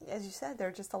thought that, as you said, there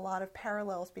are just a lot of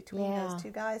parallels between those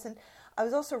two guys. And I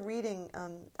was also reading,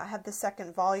 I have the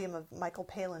second volume of Michael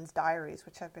Palin's diaries,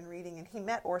 which I've been reading, and he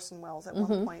met Orson Welles at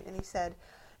one point, and he said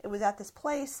it was at this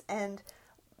place, and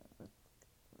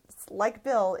like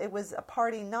Bill, it was a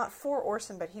party not for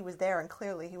Orson, but he was there, and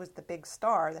clearly he was the big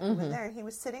star that he was there, and he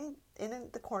was sitting in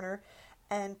the corner,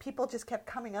 and people just kept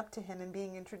coming up to him and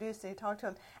being introduced, and he talked to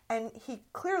him, and he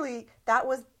clearly, that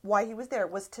was why he was there,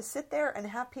 was to sit there and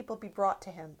have people be brought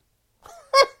to him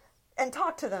and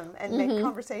talk to them and make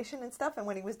conversation and stuff, and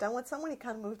when he was done with someone, he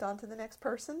kind of moved on to the next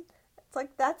person. It's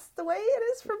like, that's the way it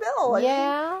is for Bill. I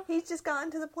mean, he's just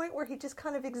gotten to the point where he just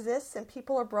kind of exists, and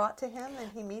people are brought to him, and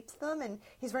he meets them, and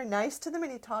he's very nice to them, and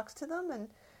he talks to them, and,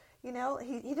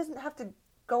 he doesn't have to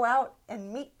go out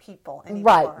and meet people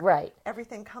anymore. Right.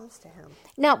 Everything comes to him.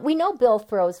 Now, we know Bill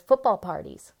throws football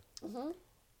parties.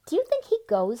 Do you think he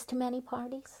goes to many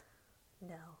parties?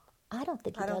 No. I don't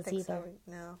think he does either. So,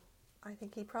 no. I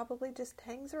think he probably just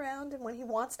hangs around, and when he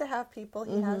wants to have people,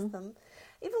 he has them.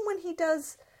 Even when he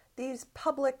does these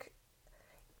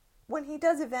when he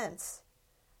does events,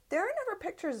 there are never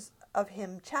pictures of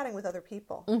him chatting with other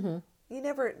people. You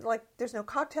never, there's no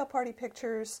cocktail party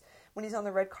pictures. When he's on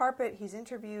the red carpet, he's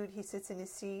interviewed, he sits in his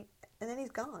seat, and then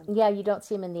he's gone. Yeah, you don't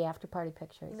see him in the after party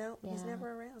pictures. No, he's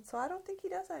never around. So I don't think he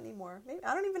does that anymore. Maybe,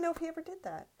 I don't even know if he ever did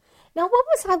that. Now, what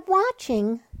was I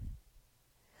watching?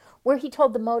 Where he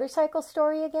told the motorcycle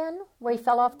story again? Where he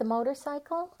fell off the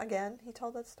motorcycle? Again, he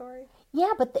told that story?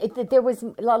 Yeah, but there was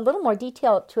a little more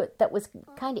detail to it that was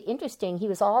kind of interesting. He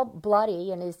was all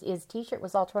bloody, and his T-shirt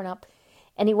was all torn up.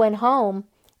 And he went home,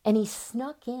 and he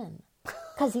snuck in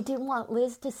because he didn't want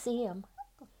Liz to see him.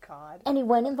 Oh, God. And he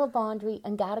went in the laundry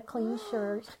and got a clean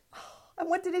shirt. And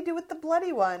what did he do with the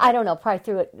bloody one? I don't know, probably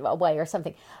threw it away or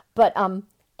something. But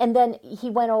and then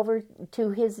he went over to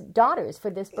his daughter's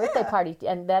for this birthday party,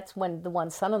 and that's when the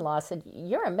one son-in-law said,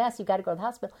 "You're a mess. You got to go to the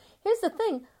hospital." Here's the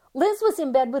thing: Liz was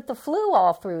in bed with the flu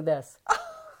all through this.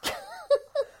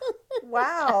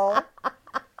 Wow.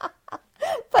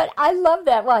 But I love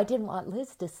that. Well, I didn't want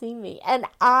Liz to see me, and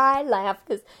I laugh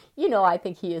because I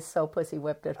think he is so pussy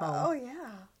whipped at home. Oh yeah.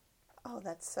 Oh,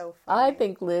 that's so funny. I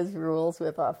think Liz rules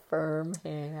with a firm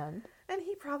hand. And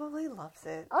he probably loves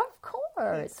it. Of course.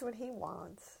 That's what he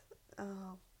wants.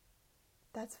 Oh,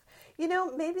 that's,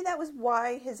 maybe that was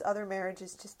why his other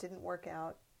marriages just didn't work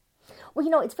out.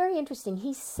 Well, it's very interesting.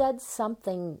 He said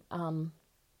something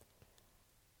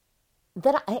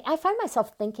that I find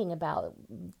myself thinking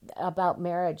about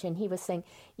marriage, and he was saying,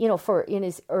 in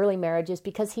his early marriages,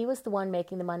 because he was the one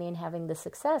making the money and having the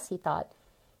success, he thought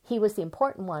he was the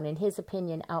important one, and his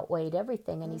opinion outweighed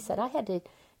everything. And he said, I had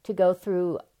to go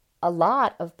through a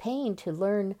lot of pain to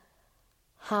learn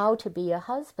how to be a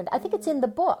husband. I think it's in the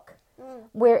book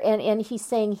where, and he's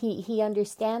saying he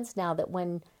understands now that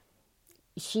when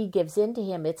she gives in to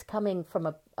him, it's coming from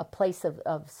a place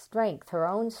of strength, her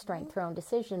own strength, her own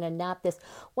decision, and not this,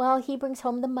 well, he brings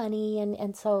home the money,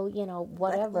 and so,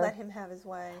 whatever. Let him have his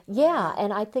way. Yeah,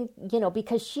 and I think,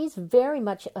 because she's very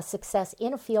much a success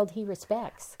in a field he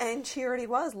respects. And she already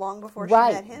was long before she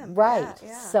met him. Right,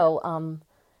 Yeah. So,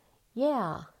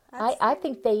 yeah, I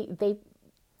think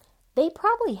they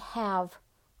probably have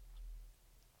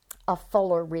a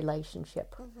fuller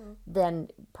relationship than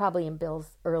probably in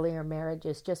Bill's earlier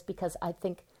marriages, just because I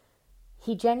think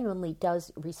he genuinely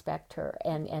does respect her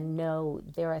and know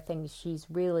there are things she's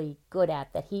really good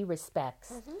at that he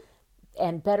respects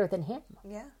and better than him.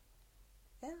 Yeah.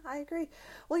 Yeah, I agree.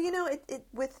 Well, it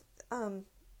with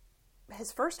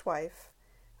his first wife,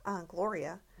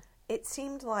 Gloria, it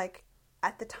seemed like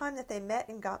at the time that they met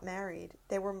and got married,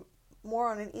 they were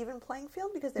more on an even playing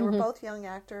field because they were both young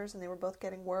actors and they were both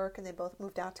getting work and they both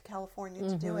moved out to California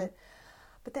to do it.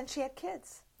 But then she had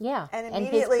kids. Yeah, and his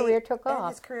immediately career took off. And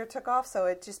his career took off, so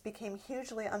it just became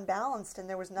hugely unbalanced, and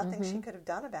there was nothing she could have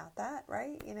done about that,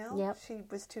 right? Yep. She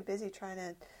was too busy trying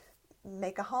to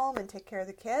make a home and take care of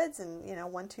the kids, and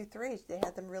 1, 2, 3, they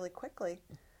had them really quickly.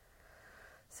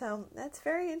 So that's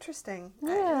very interesting.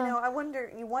 Yeah. I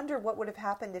wonder. You wonder what would have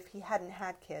happened if he hadn't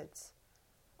had kids,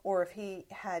 or if he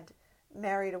had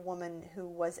married a woman who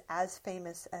was as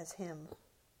famous as him,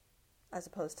 as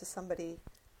opposed to somebody.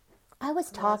 I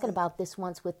was talking about this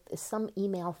once with some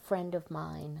email friend of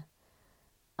mine.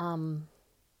 And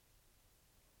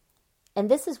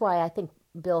this is why I think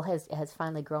Bill has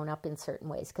finally grown up in certain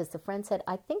ways, because the friend said,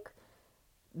 I think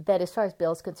that as far as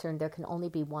Bill's concerned, there can only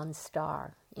be one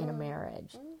star in a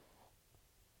marriage.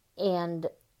 And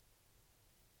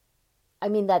I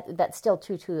mean, that's still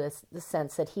true to the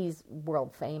sense that he's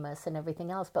world famous and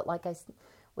everything else. But like I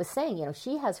was saying,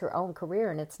 she has her own career,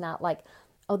 and it's not like,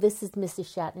 oh, this is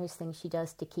Mrs. Shatner's thing she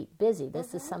does to keep busy.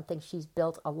 This is something she's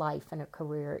built a life and a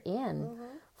career in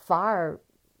far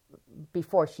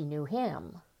before she knew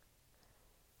him.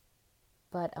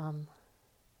 But,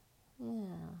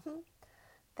 yeah.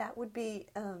 That would be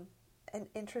an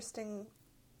interesting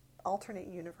alternate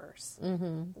universe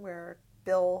where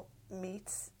Bill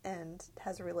meets and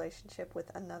has a relationship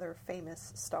with another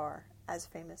famous star, as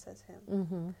famous as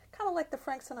him. Kind of like the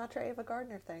Frank Sinatra, Ava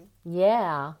Gardner thing.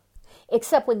 Yeah.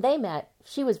 Except when they met,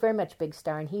 she was very much a big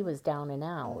star and he was down and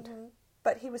out.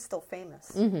 But he was still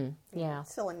famous. Yeah.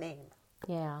 Still a name.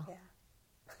 Yeah.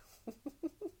 Yeah.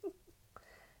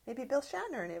 Maybe Bill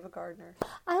Shatner and Ava Gardner.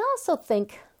 I also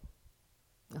think...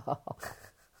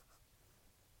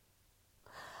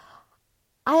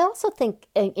 I also think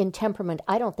in temperament,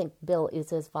 I don't think Bill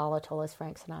is as volatile as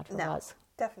Frank Sinatra was.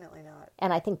 Definitely not.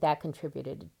 And I think that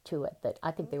contributed to it, that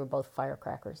I think they were both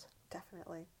firecrackers.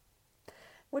 Definitely.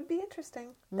 Would be interesting.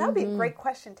 That would be a great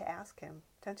question to ask him,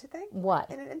 don't you think? What?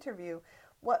 In an interview.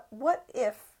 What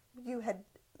if you had,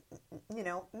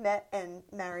 met and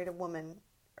married a woman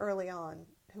early on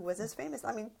who was as famous?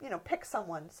 I mean, pick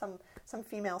someone, some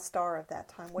female star of that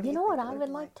time. What do you know think what I would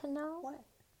like to know? What?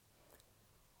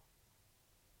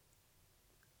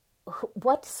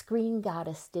 What screen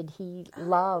goddess did he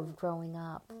love growing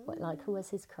up? Who was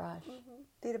his crush?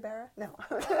 Dita Bara? No.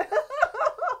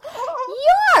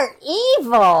 You're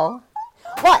evil.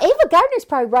 Well, Ava Gardner's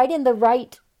probably right in the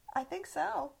right I think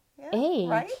so. Yeah. age.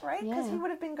 Right? Because he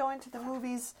would have been going to the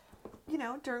movies,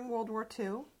 during World War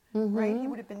II. Right? He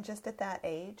would have been just at that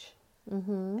age.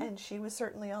 And she was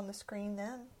certainly on the screen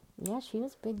then. Yeah, she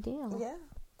was a big deal. Yeah,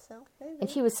 so maybe.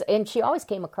 And she always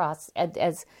came across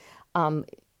as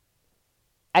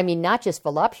I mean, not just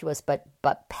voluptuous, but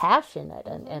passionate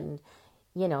and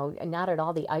not at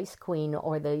all the ice queen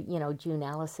or the, June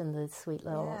Allison, the sweet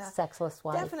little sexless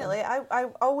wife. Definitely. I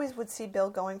always would see Bill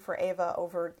going for Ava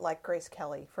over, like, Grace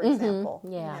Kelly, for example.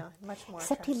 Yeah. Much more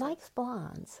Except he attractive. likes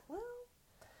blondes. Well,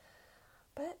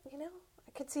 but,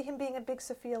 I could see him being a big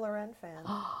Sophia Loren fan.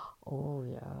 Oh,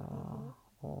 yeah.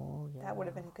 Oh, yeah. That would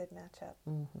have been a good matchup.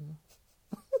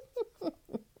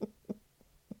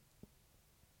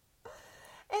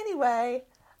 Anyway,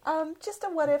 just a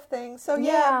what-if thing. So,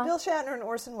 yeah, Bill Shatner and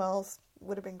Orson Welles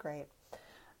would have been great.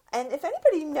 And if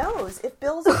anybody knows if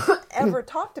Bill's ever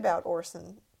talked about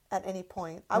Orson at any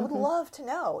point, I would love to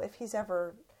know if he's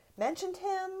ever mentioned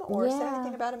him or said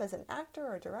anything about him as an actor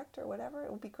or director or whatever.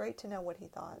 It would be great to know what he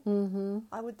thought.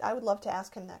 I would love to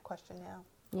ask him that question now.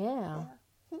 Yeah.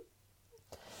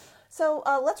 So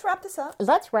let's wrap this up.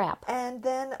 Let's wrap. And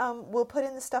then we'll put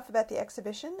in the stuff about the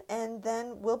exhibition, and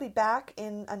then we'll be back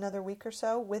in another week or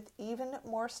so with even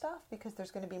more stuff, because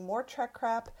there's going to be more Trek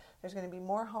crap, there's going to be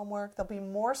more homework, there'll be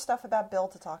more stuff about Bill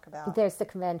to talk about. There's the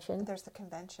convention.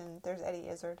 There's Eddie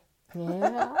Izzard.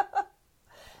 Yeah.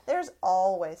 There's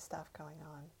always stuff going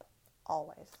on.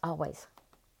 Always.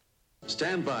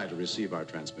 Stand by to receive our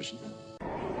transmission.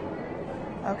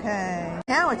 Okay.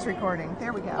 Now it's recording.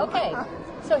 There we go. Okay.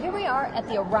 So here we are at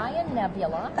the Orion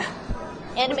Nebula.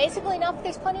 And amazingly enough,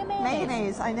 there's plenty of mayonnaise.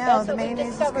 Mayonnaise, I know. That's the what mayonnaise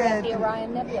we is discovered at good. the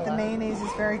Orion Nebula. The mayonnaise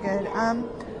is very good.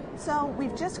 So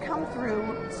we've just come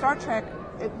through Star Trek.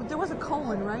 There was a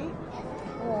colon, right?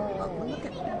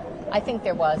 I think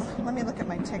there was. Let me look at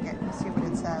my ticket and see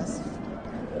what it says.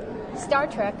 Star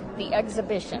Trek, the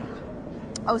exhibition.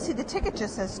 Oh, see, the ticket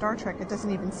just says Star Trek. It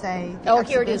doesn't even say the Oh,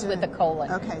 here it is exhibition. with the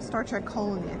colon. Okay, Star Trek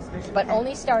colon, the exhibition. But Okay.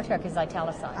 only Star Trek is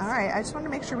italicized. All right, I just wanted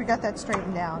to make sure we got that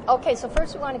straightened out. Okay, so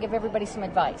first we want to give everybody some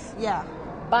advice. Yeah.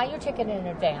 Buy your ticket in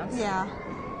advance. Yeah.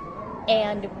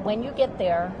 And when you get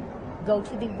there, go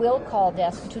to the will call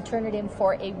desk to turn it in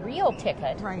for a real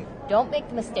ticket. Right. Don't make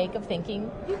the mistake of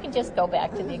thinking you can just go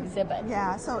back to the exhibit.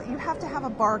 Yeah, so you have to have a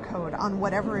barcode on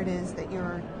whatever it is that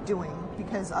you're doing,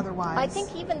 because otherwise... I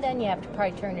think even then you have to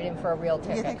probably turn it in for a real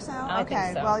ticket. You think so? I Okay,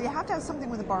 think so. well, you have to have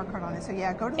something with a barcode on it, so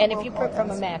yeah, go to the And will if you call print from a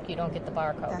desk. Mac, you don't get the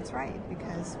barcode. That's right,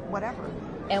 because whatever.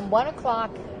 And 1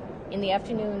 o'clock in the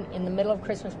afternoon in the middle of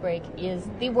Christmas break is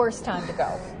the worst time to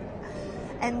go.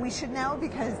 And we should know,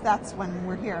 because that's when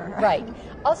we're here. Right.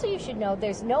 Also, you should know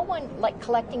there's no one like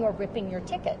collecting or ripping your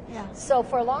ticket. Yeah. So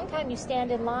for a long time you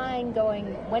stand in line going,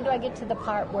 when do I get to the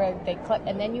part where they collect?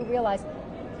 And then you realize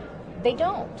they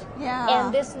don't. Yeah.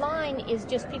 And this line is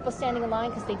just people standing in line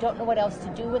because they don't know what else to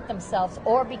do with themselves,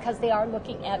 or because they are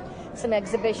looking at some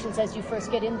exhibitions as you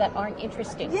first get in that aren't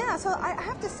interesting. Yeah, so I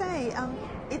have to say,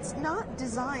 it's not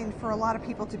designed for a lot of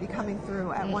people to be coming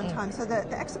through at one time. So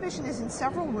the exhibition is in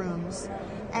several rooms,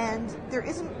 and there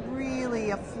isn't really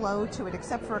a flow to it,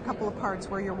 except for a couple of parts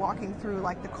where you're walking through,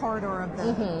 like, the corridor of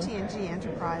the TNG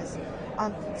Enterprise.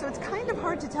 So it's kind of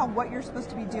hard to tell what you're supposed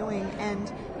to be doing and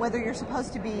whether you're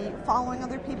supposed to be following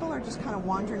other people or just kind of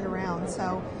wandering around.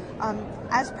 So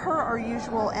as per our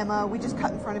usual MO, we just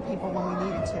cut in front of people when we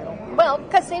needed to. Well,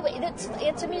 because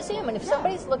it's a museum, and if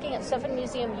somebody's looking at stuff in a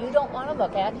museum you don't want to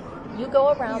look at, you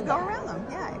go around You go around them,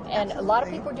 yeah. And a lot of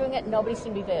absolutely. people are doing it, and nobody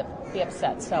seemed to be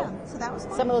upset. So, Yeah, so that was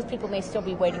fun. some of those people may still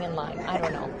be waiting in line. I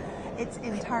don't know. It's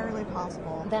entirely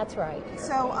possible. That's right.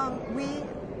 So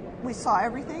we saw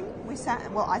everything. I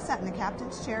sat in the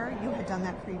captain's chair. You had done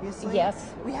that previously.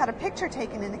 Yes. We had a picture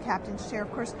taken in the captain's chair.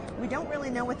 Of course, we don't really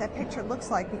know what that picture looks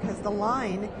like because the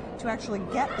line to actually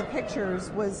get the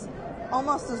pictures was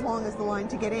almost as long as the line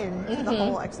to get in to the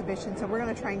whole exhibition. So we're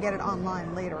going to try and get it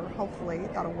online later. Hopefully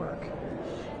that'll work.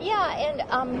 Yeah, and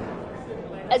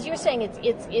as you're saying,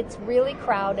 it's really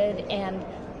crowded, and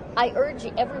I urge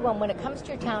everyone, when it comes to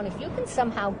your town, if you can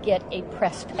somehow get a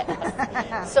press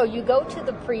pass. So you go to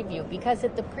the preview, because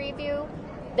at the preview,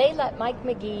 they let Mike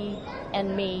McGee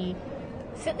and me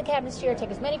sit in the captain's chair,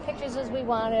 take as many pictures as we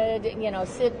wanted,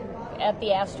 sit at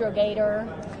the astrogation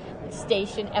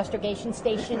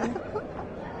station,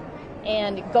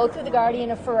 and go through the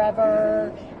Guardian of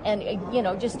Forever, and,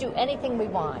 just do anything we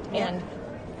want. Yeah. And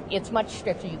it's much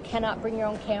stricter. You cannot bring your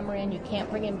own camera in. You can't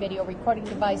bring in video recording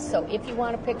device. So if you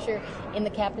want a picture in the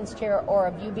captain's chair or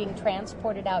of you being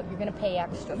transported out, you're going to pay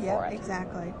extra for it.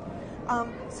 Exactly.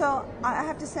 So I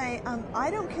have to say, I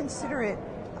don't consider it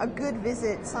a good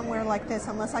visit somewhere like this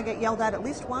unless I get yelled at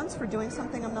least once for doing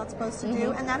something I'm not supposed to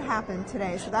do, and that happened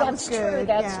today. So that was good.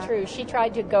 That's true. She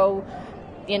tried to go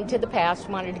into the past,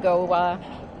 wanted to go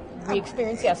we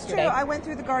experienced It's yesterday. true. I went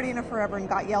through the Guardian of Forever and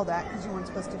got yelled at because you weren't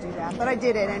supposed to do that, but I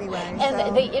did it anyway. And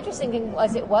so. the interesting thing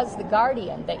was it was the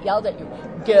Guardian that yelled at you,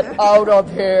 "Get out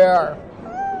of here!"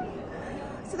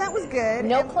 So that was good.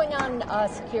 No And Klingon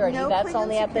security. No That's Klingon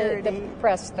only at the security.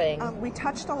 press thing. We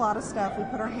touched a lot of stuff. We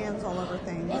put our hands all over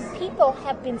things. And people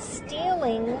have been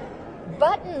stealing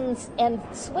buttons and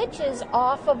switches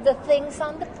off of the things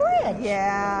on the bridge.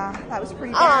 Yeah, that was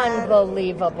pretty bad.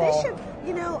 Unbelievable. They should,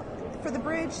 for the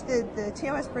bridge, the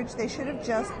TOS bridge, they should have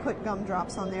just put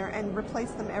gumdrops on there and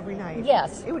replaced them every night.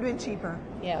 Yes. It would have been cheaper.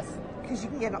 Yes. Because you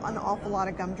can get an awful lot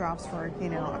of gumdrops for,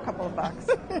 a couple of bucks,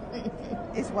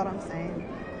 is what I'm saying.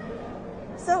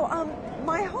 So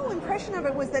my whole impression of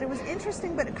it was that it was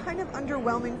interesting, but kind of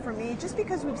underwhelming for me, just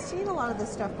because we've seen a lot of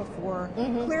this stuff before.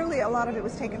 Mm-hmm. Clearly, a lot of it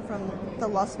was taken from the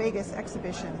Las Vegas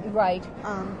exhibition. Right.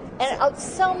 And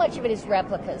so much of it is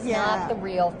replicas, Yeah. not the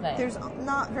real thing. There's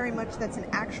not very much that's an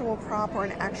actual prop or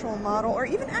an actual model or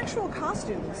even actual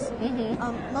costumes.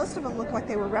 Mm-hmm. Most of them look like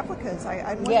they were replicas. I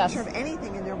wasn't Yes. sure of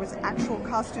anything in there was actual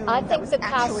costume I that think was the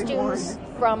actually costumes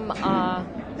worn. from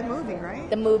The movie, right?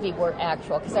 the movie were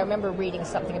actual, because I remember reading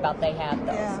something about they had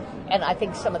those. Yeah. And I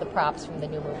think some of the props from the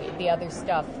new movie. The other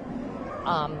stuff,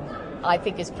 I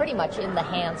think, is pretty much in the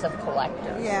hands of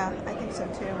collectors. Yeah, I think so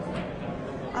too.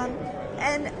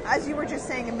 And as you were just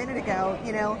saying a minute ago,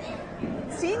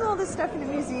 seeing all this stuff in a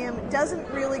museum doesn't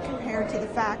really compare to the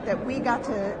fact that we got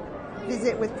to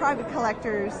visit with private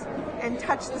collectors and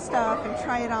touch the stuff and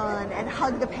try it on and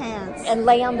hug the pants And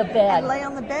lay on the bed. and lay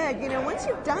on the bed. Once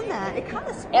you've done that, it kind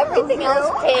of spoils Everything you.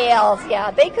 else pales.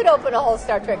 Yeah, they could open a whole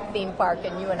Star Trek theme park,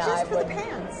 and you and I Just for would. the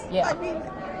pants. Yeah. I mean,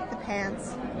 the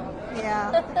pants.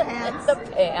 Yeah, the pants. The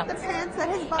pants. The pants that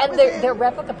his butt And was their, in. their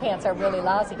replica pants are really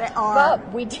lousy. They are.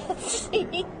 But we did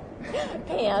see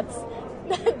pants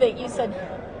that you said,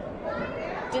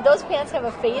 did those pants have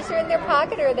a phaser in their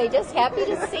pocket, or are they just happy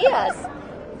to see us?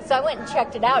 So I went and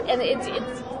checked it out, and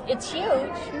it's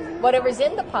huge. Whatever's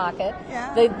in the pocket.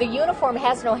 Yeah. The uniform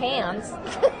has no hands.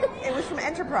 It was from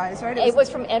Enterprise, right? It was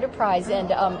from Enterprise, and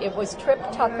it was Trip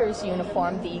Tucker's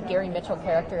uniform, the Gary Mitchell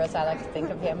character, as I like to think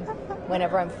of him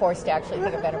whenever I'm forced to actually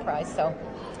think of Enterprise.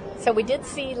 So we did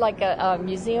see like a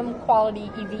museum quality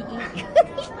EVE.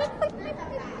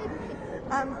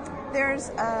 There's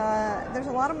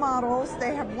a lot of models.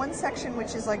 They have one section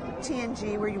which is like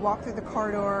TNG, where you walk through the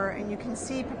corridor and you can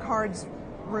see Picard's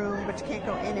room, but you can't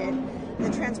go in it. The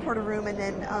transporter room, and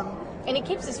then And he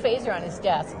keeps his phaser on his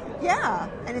desk. yeah,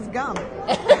 and his gum.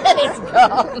 And his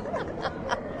gum.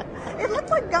 It looked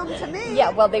like gum to me. Yeah,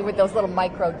 well, they were those little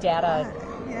micro data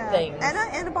Yeah. things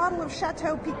And a bottle of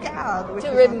Chateau Picard, which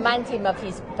to was on remind him of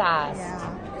his past.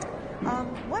 Yeah.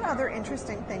 What other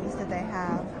interesting things did they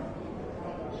have?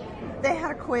 They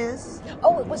had a quiz.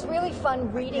 Oh, it was really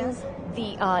fun reading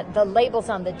the labels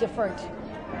on the different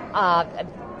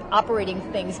operating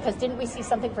things, because didn't we see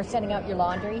something for sending out your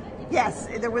laundry? Yes,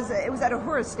 it was at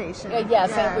Uhura Station.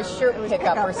 Yes, and it was shirt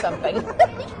pickup or pickup. something.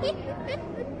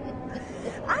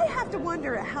 I have to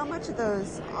wonder how much of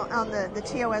those on the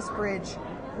TOS bridge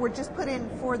were just put in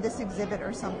for this exhibit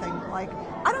or something. Like,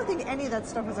 I don't think any of that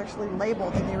stuff was actually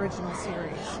labeled in the original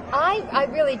series. I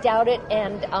really doubt it,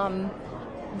 and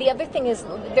the other thing is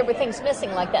there were things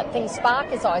missing, like that thing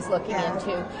Spock is always looking Yeah.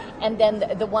 into, and then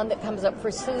the one that comes up for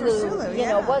Sulu,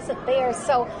 yeah. wasn't there.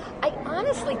 So I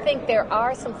honestly think there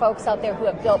are some folks out there who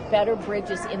have built better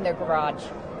bridges in their garage.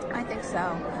 I think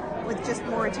so, with just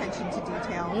more attention to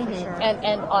detail, for sure.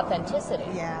 and authenticity.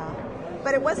 Yeah,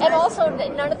 but it was And nice. also,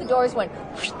 none of the doors went,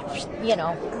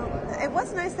 It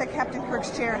was nice that Captain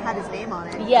Kirk's chair had his name on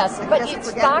it. Yes, Like, he but doesn't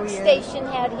forget who Spock's he is. station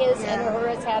had his, and Yeah.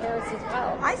 Uhura's had hers as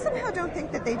well. I somehow don't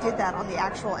think that they did that on the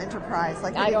actual Enterprise.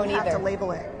 Like, they I didn't don't have either. to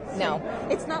label it. No.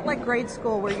 It's not like grade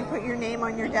school where you put your name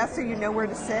on your desk so you know where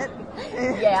to sit.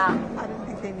 Yeah. I don't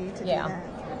think they need to Yeah. do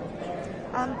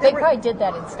that. They probably did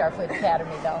that in Starfleet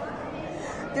Academy, though.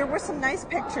 There were some nice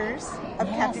pictures of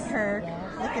Yes, Captain Kirk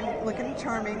yes. looking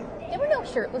charming. There were no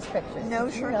shirtless pictures. No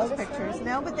Did you shirtless notice? pictures.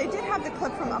 No, but they did have the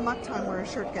clip from Amok Time where a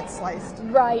shirt gets sliced.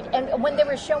 Right, and when they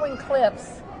were showing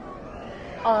clips,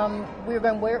 we were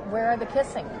going, where are the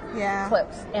kissing Yeah.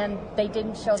 clips? And they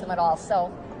didn't show them at all. So,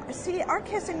 See, our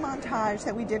kissing montage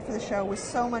that we did for the show was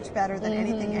so much better than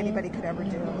anything anybody could ever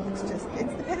do. It's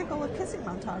the pinnacle of kissing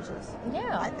montages.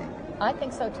 yeah. I think. I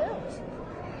think so, too.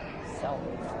 So,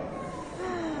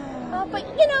 but,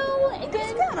 It's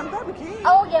again, good. I'm glad we came.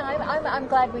 oh, yeah, I'm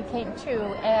glad we came, too.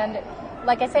 And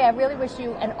like I say, I really wish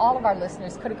you and all of our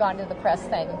listeners could have gone to the press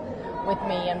thing with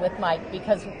me and with Mike,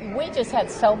 because we just had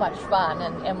so much fun,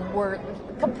 and we're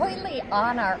completely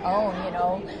on our own,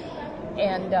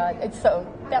 And so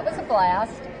that was a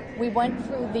blast. We went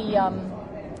through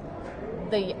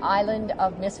the island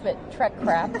of misfit Trek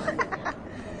crap.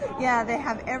 Yeah, they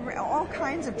have all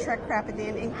kinds of Trek crap at the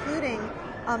end, including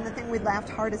the thing we laughed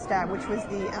hardest at, which was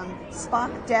the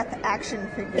Spock death action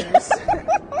figures.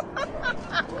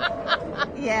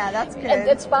 Yeah, that's good.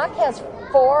 And Spock has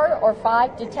 4 or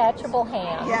 5 detachable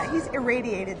hands. Yeah, he's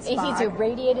irradiated Spock. He's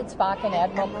irradiated Spock and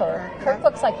Admiral Kirk. Kirk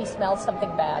looks like he smells something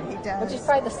bad. He does. Which is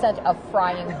probably the scent of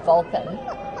frying Vulcan.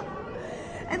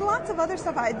 And lots of other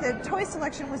stuff. The toy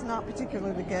selection was not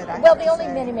particularly good. Well, the only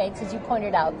Mini-Mates, as you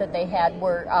pointed out, that they had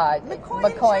were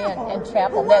McCoy and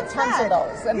Chapel. They had tons of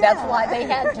those, and that's why they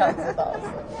had tons of those,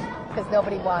 because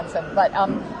nobody wants them. But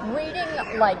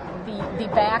reading like the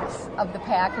backs of the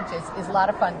packages is a lot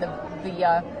of fun.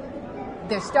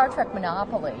 There's Star Trek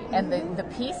Monopoly, and the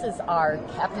pieces are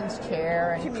Captain's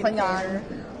Chair and Klingon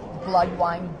blood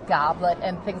wine goblet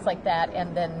and things like that,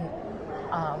 and then.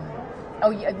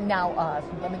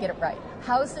 Let me get it right.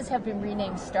 Houses have been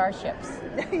renamed starships.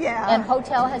 Yeah. And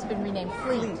hotel has been renamed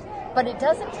fleet. But it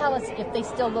doesn't tell us if they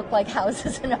still look like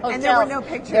houses and hotels. And there were no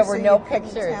pictures. There were so no you couldn't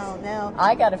pictures. Tell, no.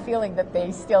 I got a feeling that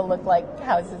they still look like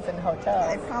houses and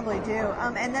hotels. They probably do.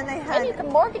 And then they had... And you can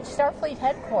mortgage Starfleet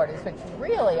headquarters, which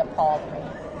really appalled me.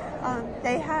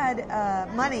 They had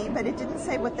money, but it didn't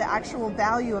say what the actual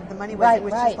value of the money was. Right, it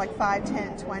was just like 5,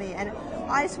 10, 20. And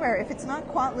I swear, if it's not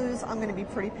Quatloos, I'm going to be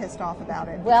pretty pissed off about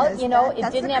it. Well, it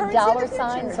didn't have dollar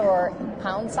signs or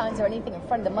pound signs or anything in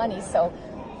front of the money, so,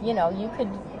 you could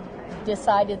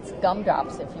decide it's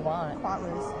gumdrops if you want.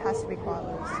 Quatloos. Has to be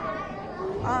Quatloos.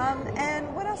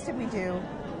 And what else did we do?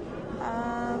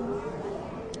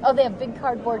 They have big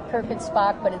cardboard Kirk and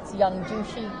Spock, but it's young,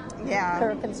 douchey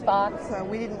Kirk and Spock. So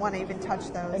we didn't want to even touch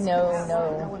those. No.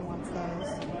 No one wants those.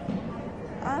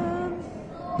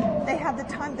 They had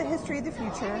the history of the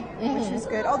future, which was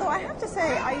good. Although I have to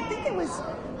say, I think it was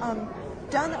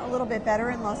done a little bit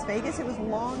better in Las Vegas. It was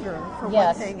longer for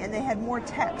one thing, and they had more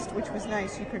text, which was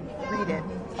nice. You could read it.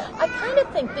 I kind of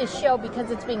think this show, because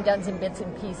it's being done in bits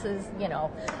and pieces,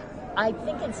 I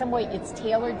think in some way it's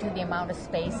tailored to the amount of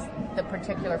space the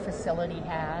particular facility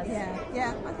has.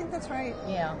 Yeah, I think that's right.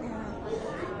 Yeah.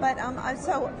 But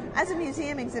so as a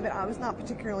museum exhibit, I was not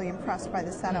particularly impressed by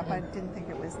the setup. I didn't think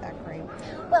it was that great.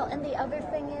 Well, and the other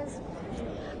thing is,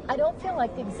 I don't feel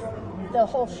like the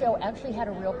whole show actually had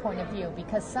a real point of view,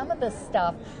 because some of the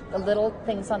stuff, the little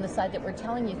things on the side that were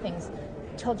telling you things,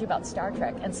 told you about Star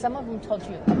Trek, and some of them told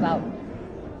you about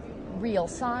real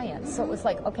science. So it was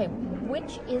like, okay,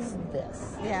 which is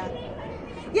this?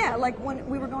 Yeah, like when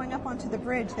we were going up onto the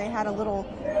bridge, they had a little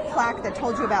plaque that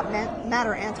told you about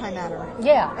matter, antimatter.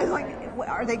 Yeah. It's like,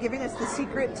 are they giving us the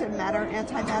secret to matter,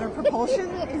 antimatter propulsion?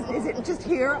 Is it just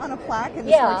here on a plaque in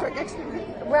the Star Trek exhibit?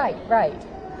 Right.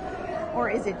 Or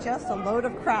is it just a load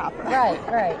of crap?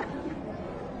 Right.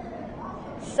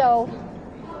 So,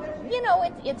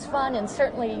 it's fun, and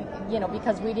certainly,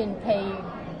 because we didn't pay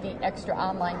the extra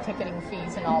online ticketing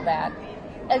fees and all that,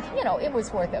 it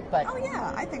was worth it. But oh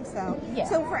yeah, I think so. Yeah.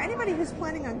 So for anybody who's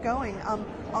planning on going,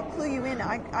 I'll clue you in.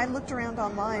 I looked around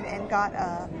online and got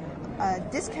a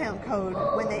discount code.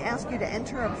 When they ask you to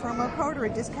enter a promo code or a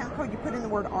discount code, you put in the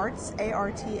word ARTS,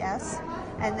 ARTS,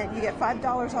 and then you get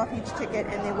 $5 off each ticket,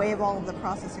 and they waive all of the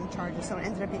processing charges. So it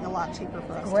ended up being a lot cheaper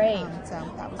for us. Great. To come.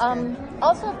 So that was good.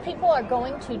 Also, if people are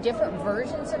going to different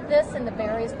versions of this in the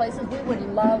various places, we would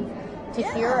love to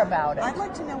hear about it. I'd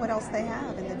like to know what else they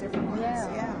have in the different ones.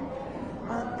 Yeah.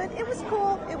 But it was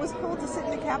cool. It was cool to sit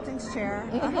in the captain's chair.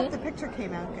 I hope the picture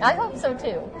came out good. I hope so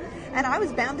too. And I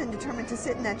was bound and determined to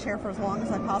sit in that chair for as long as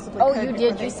I possibly could. Oh, you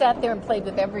did? You sat there and played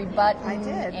with every button. I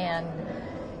did. And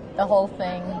the whole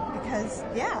thing. Because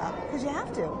you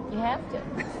have to. You have to.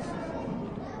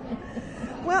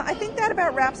 Well, I think that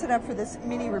about wraps it up for this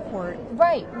mini report.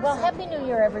 Right. Well, Happy New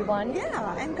Year, everyone.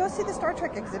 Yeah, and go see the Star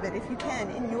Trek exhibit if you can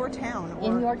in your town. Or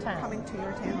in your town. Coming to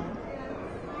your town.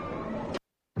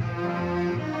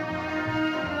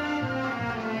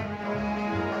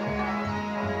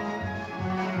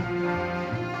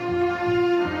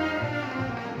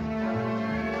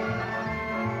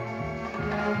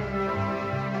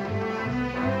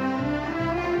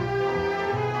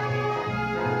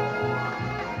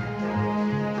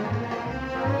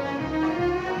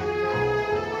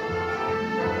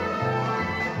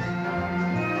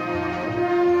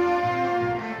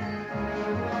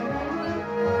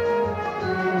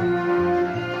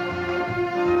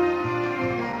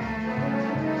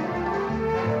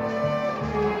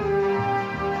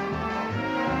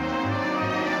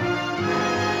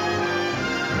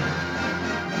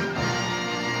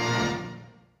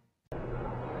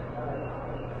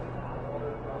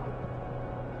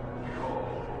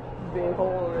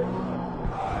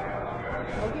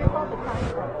 Oh, here's all the time.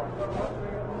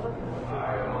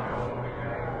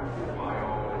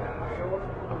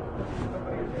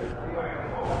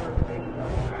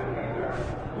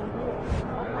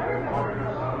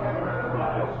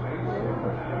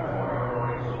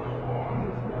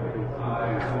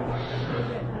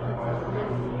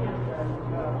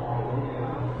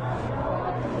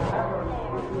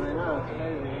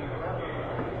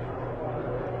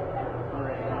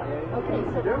 Okay,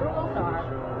 so the rules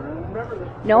are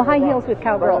no high heels with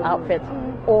cowgirl outfits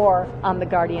or on the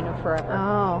Guardian of Forever.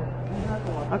 Oh.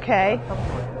 Okay.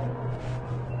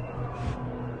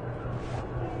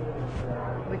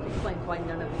 Which explains why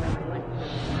none of them went.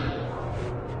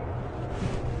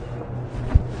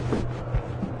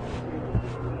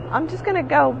 I'm just going to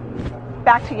go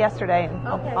back to yesterday, and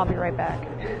Okay. I'll be right back.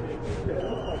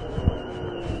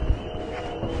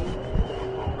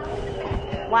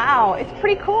 Wow, it's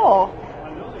pretty cool.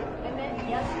 I meant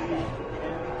yesterday.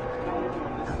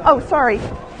 Oh, sorry.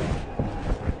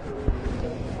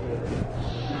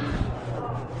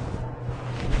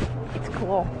 It's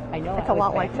cool. I know. It's a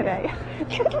lot like today.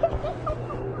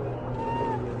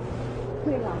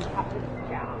 Clean on top of the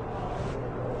job.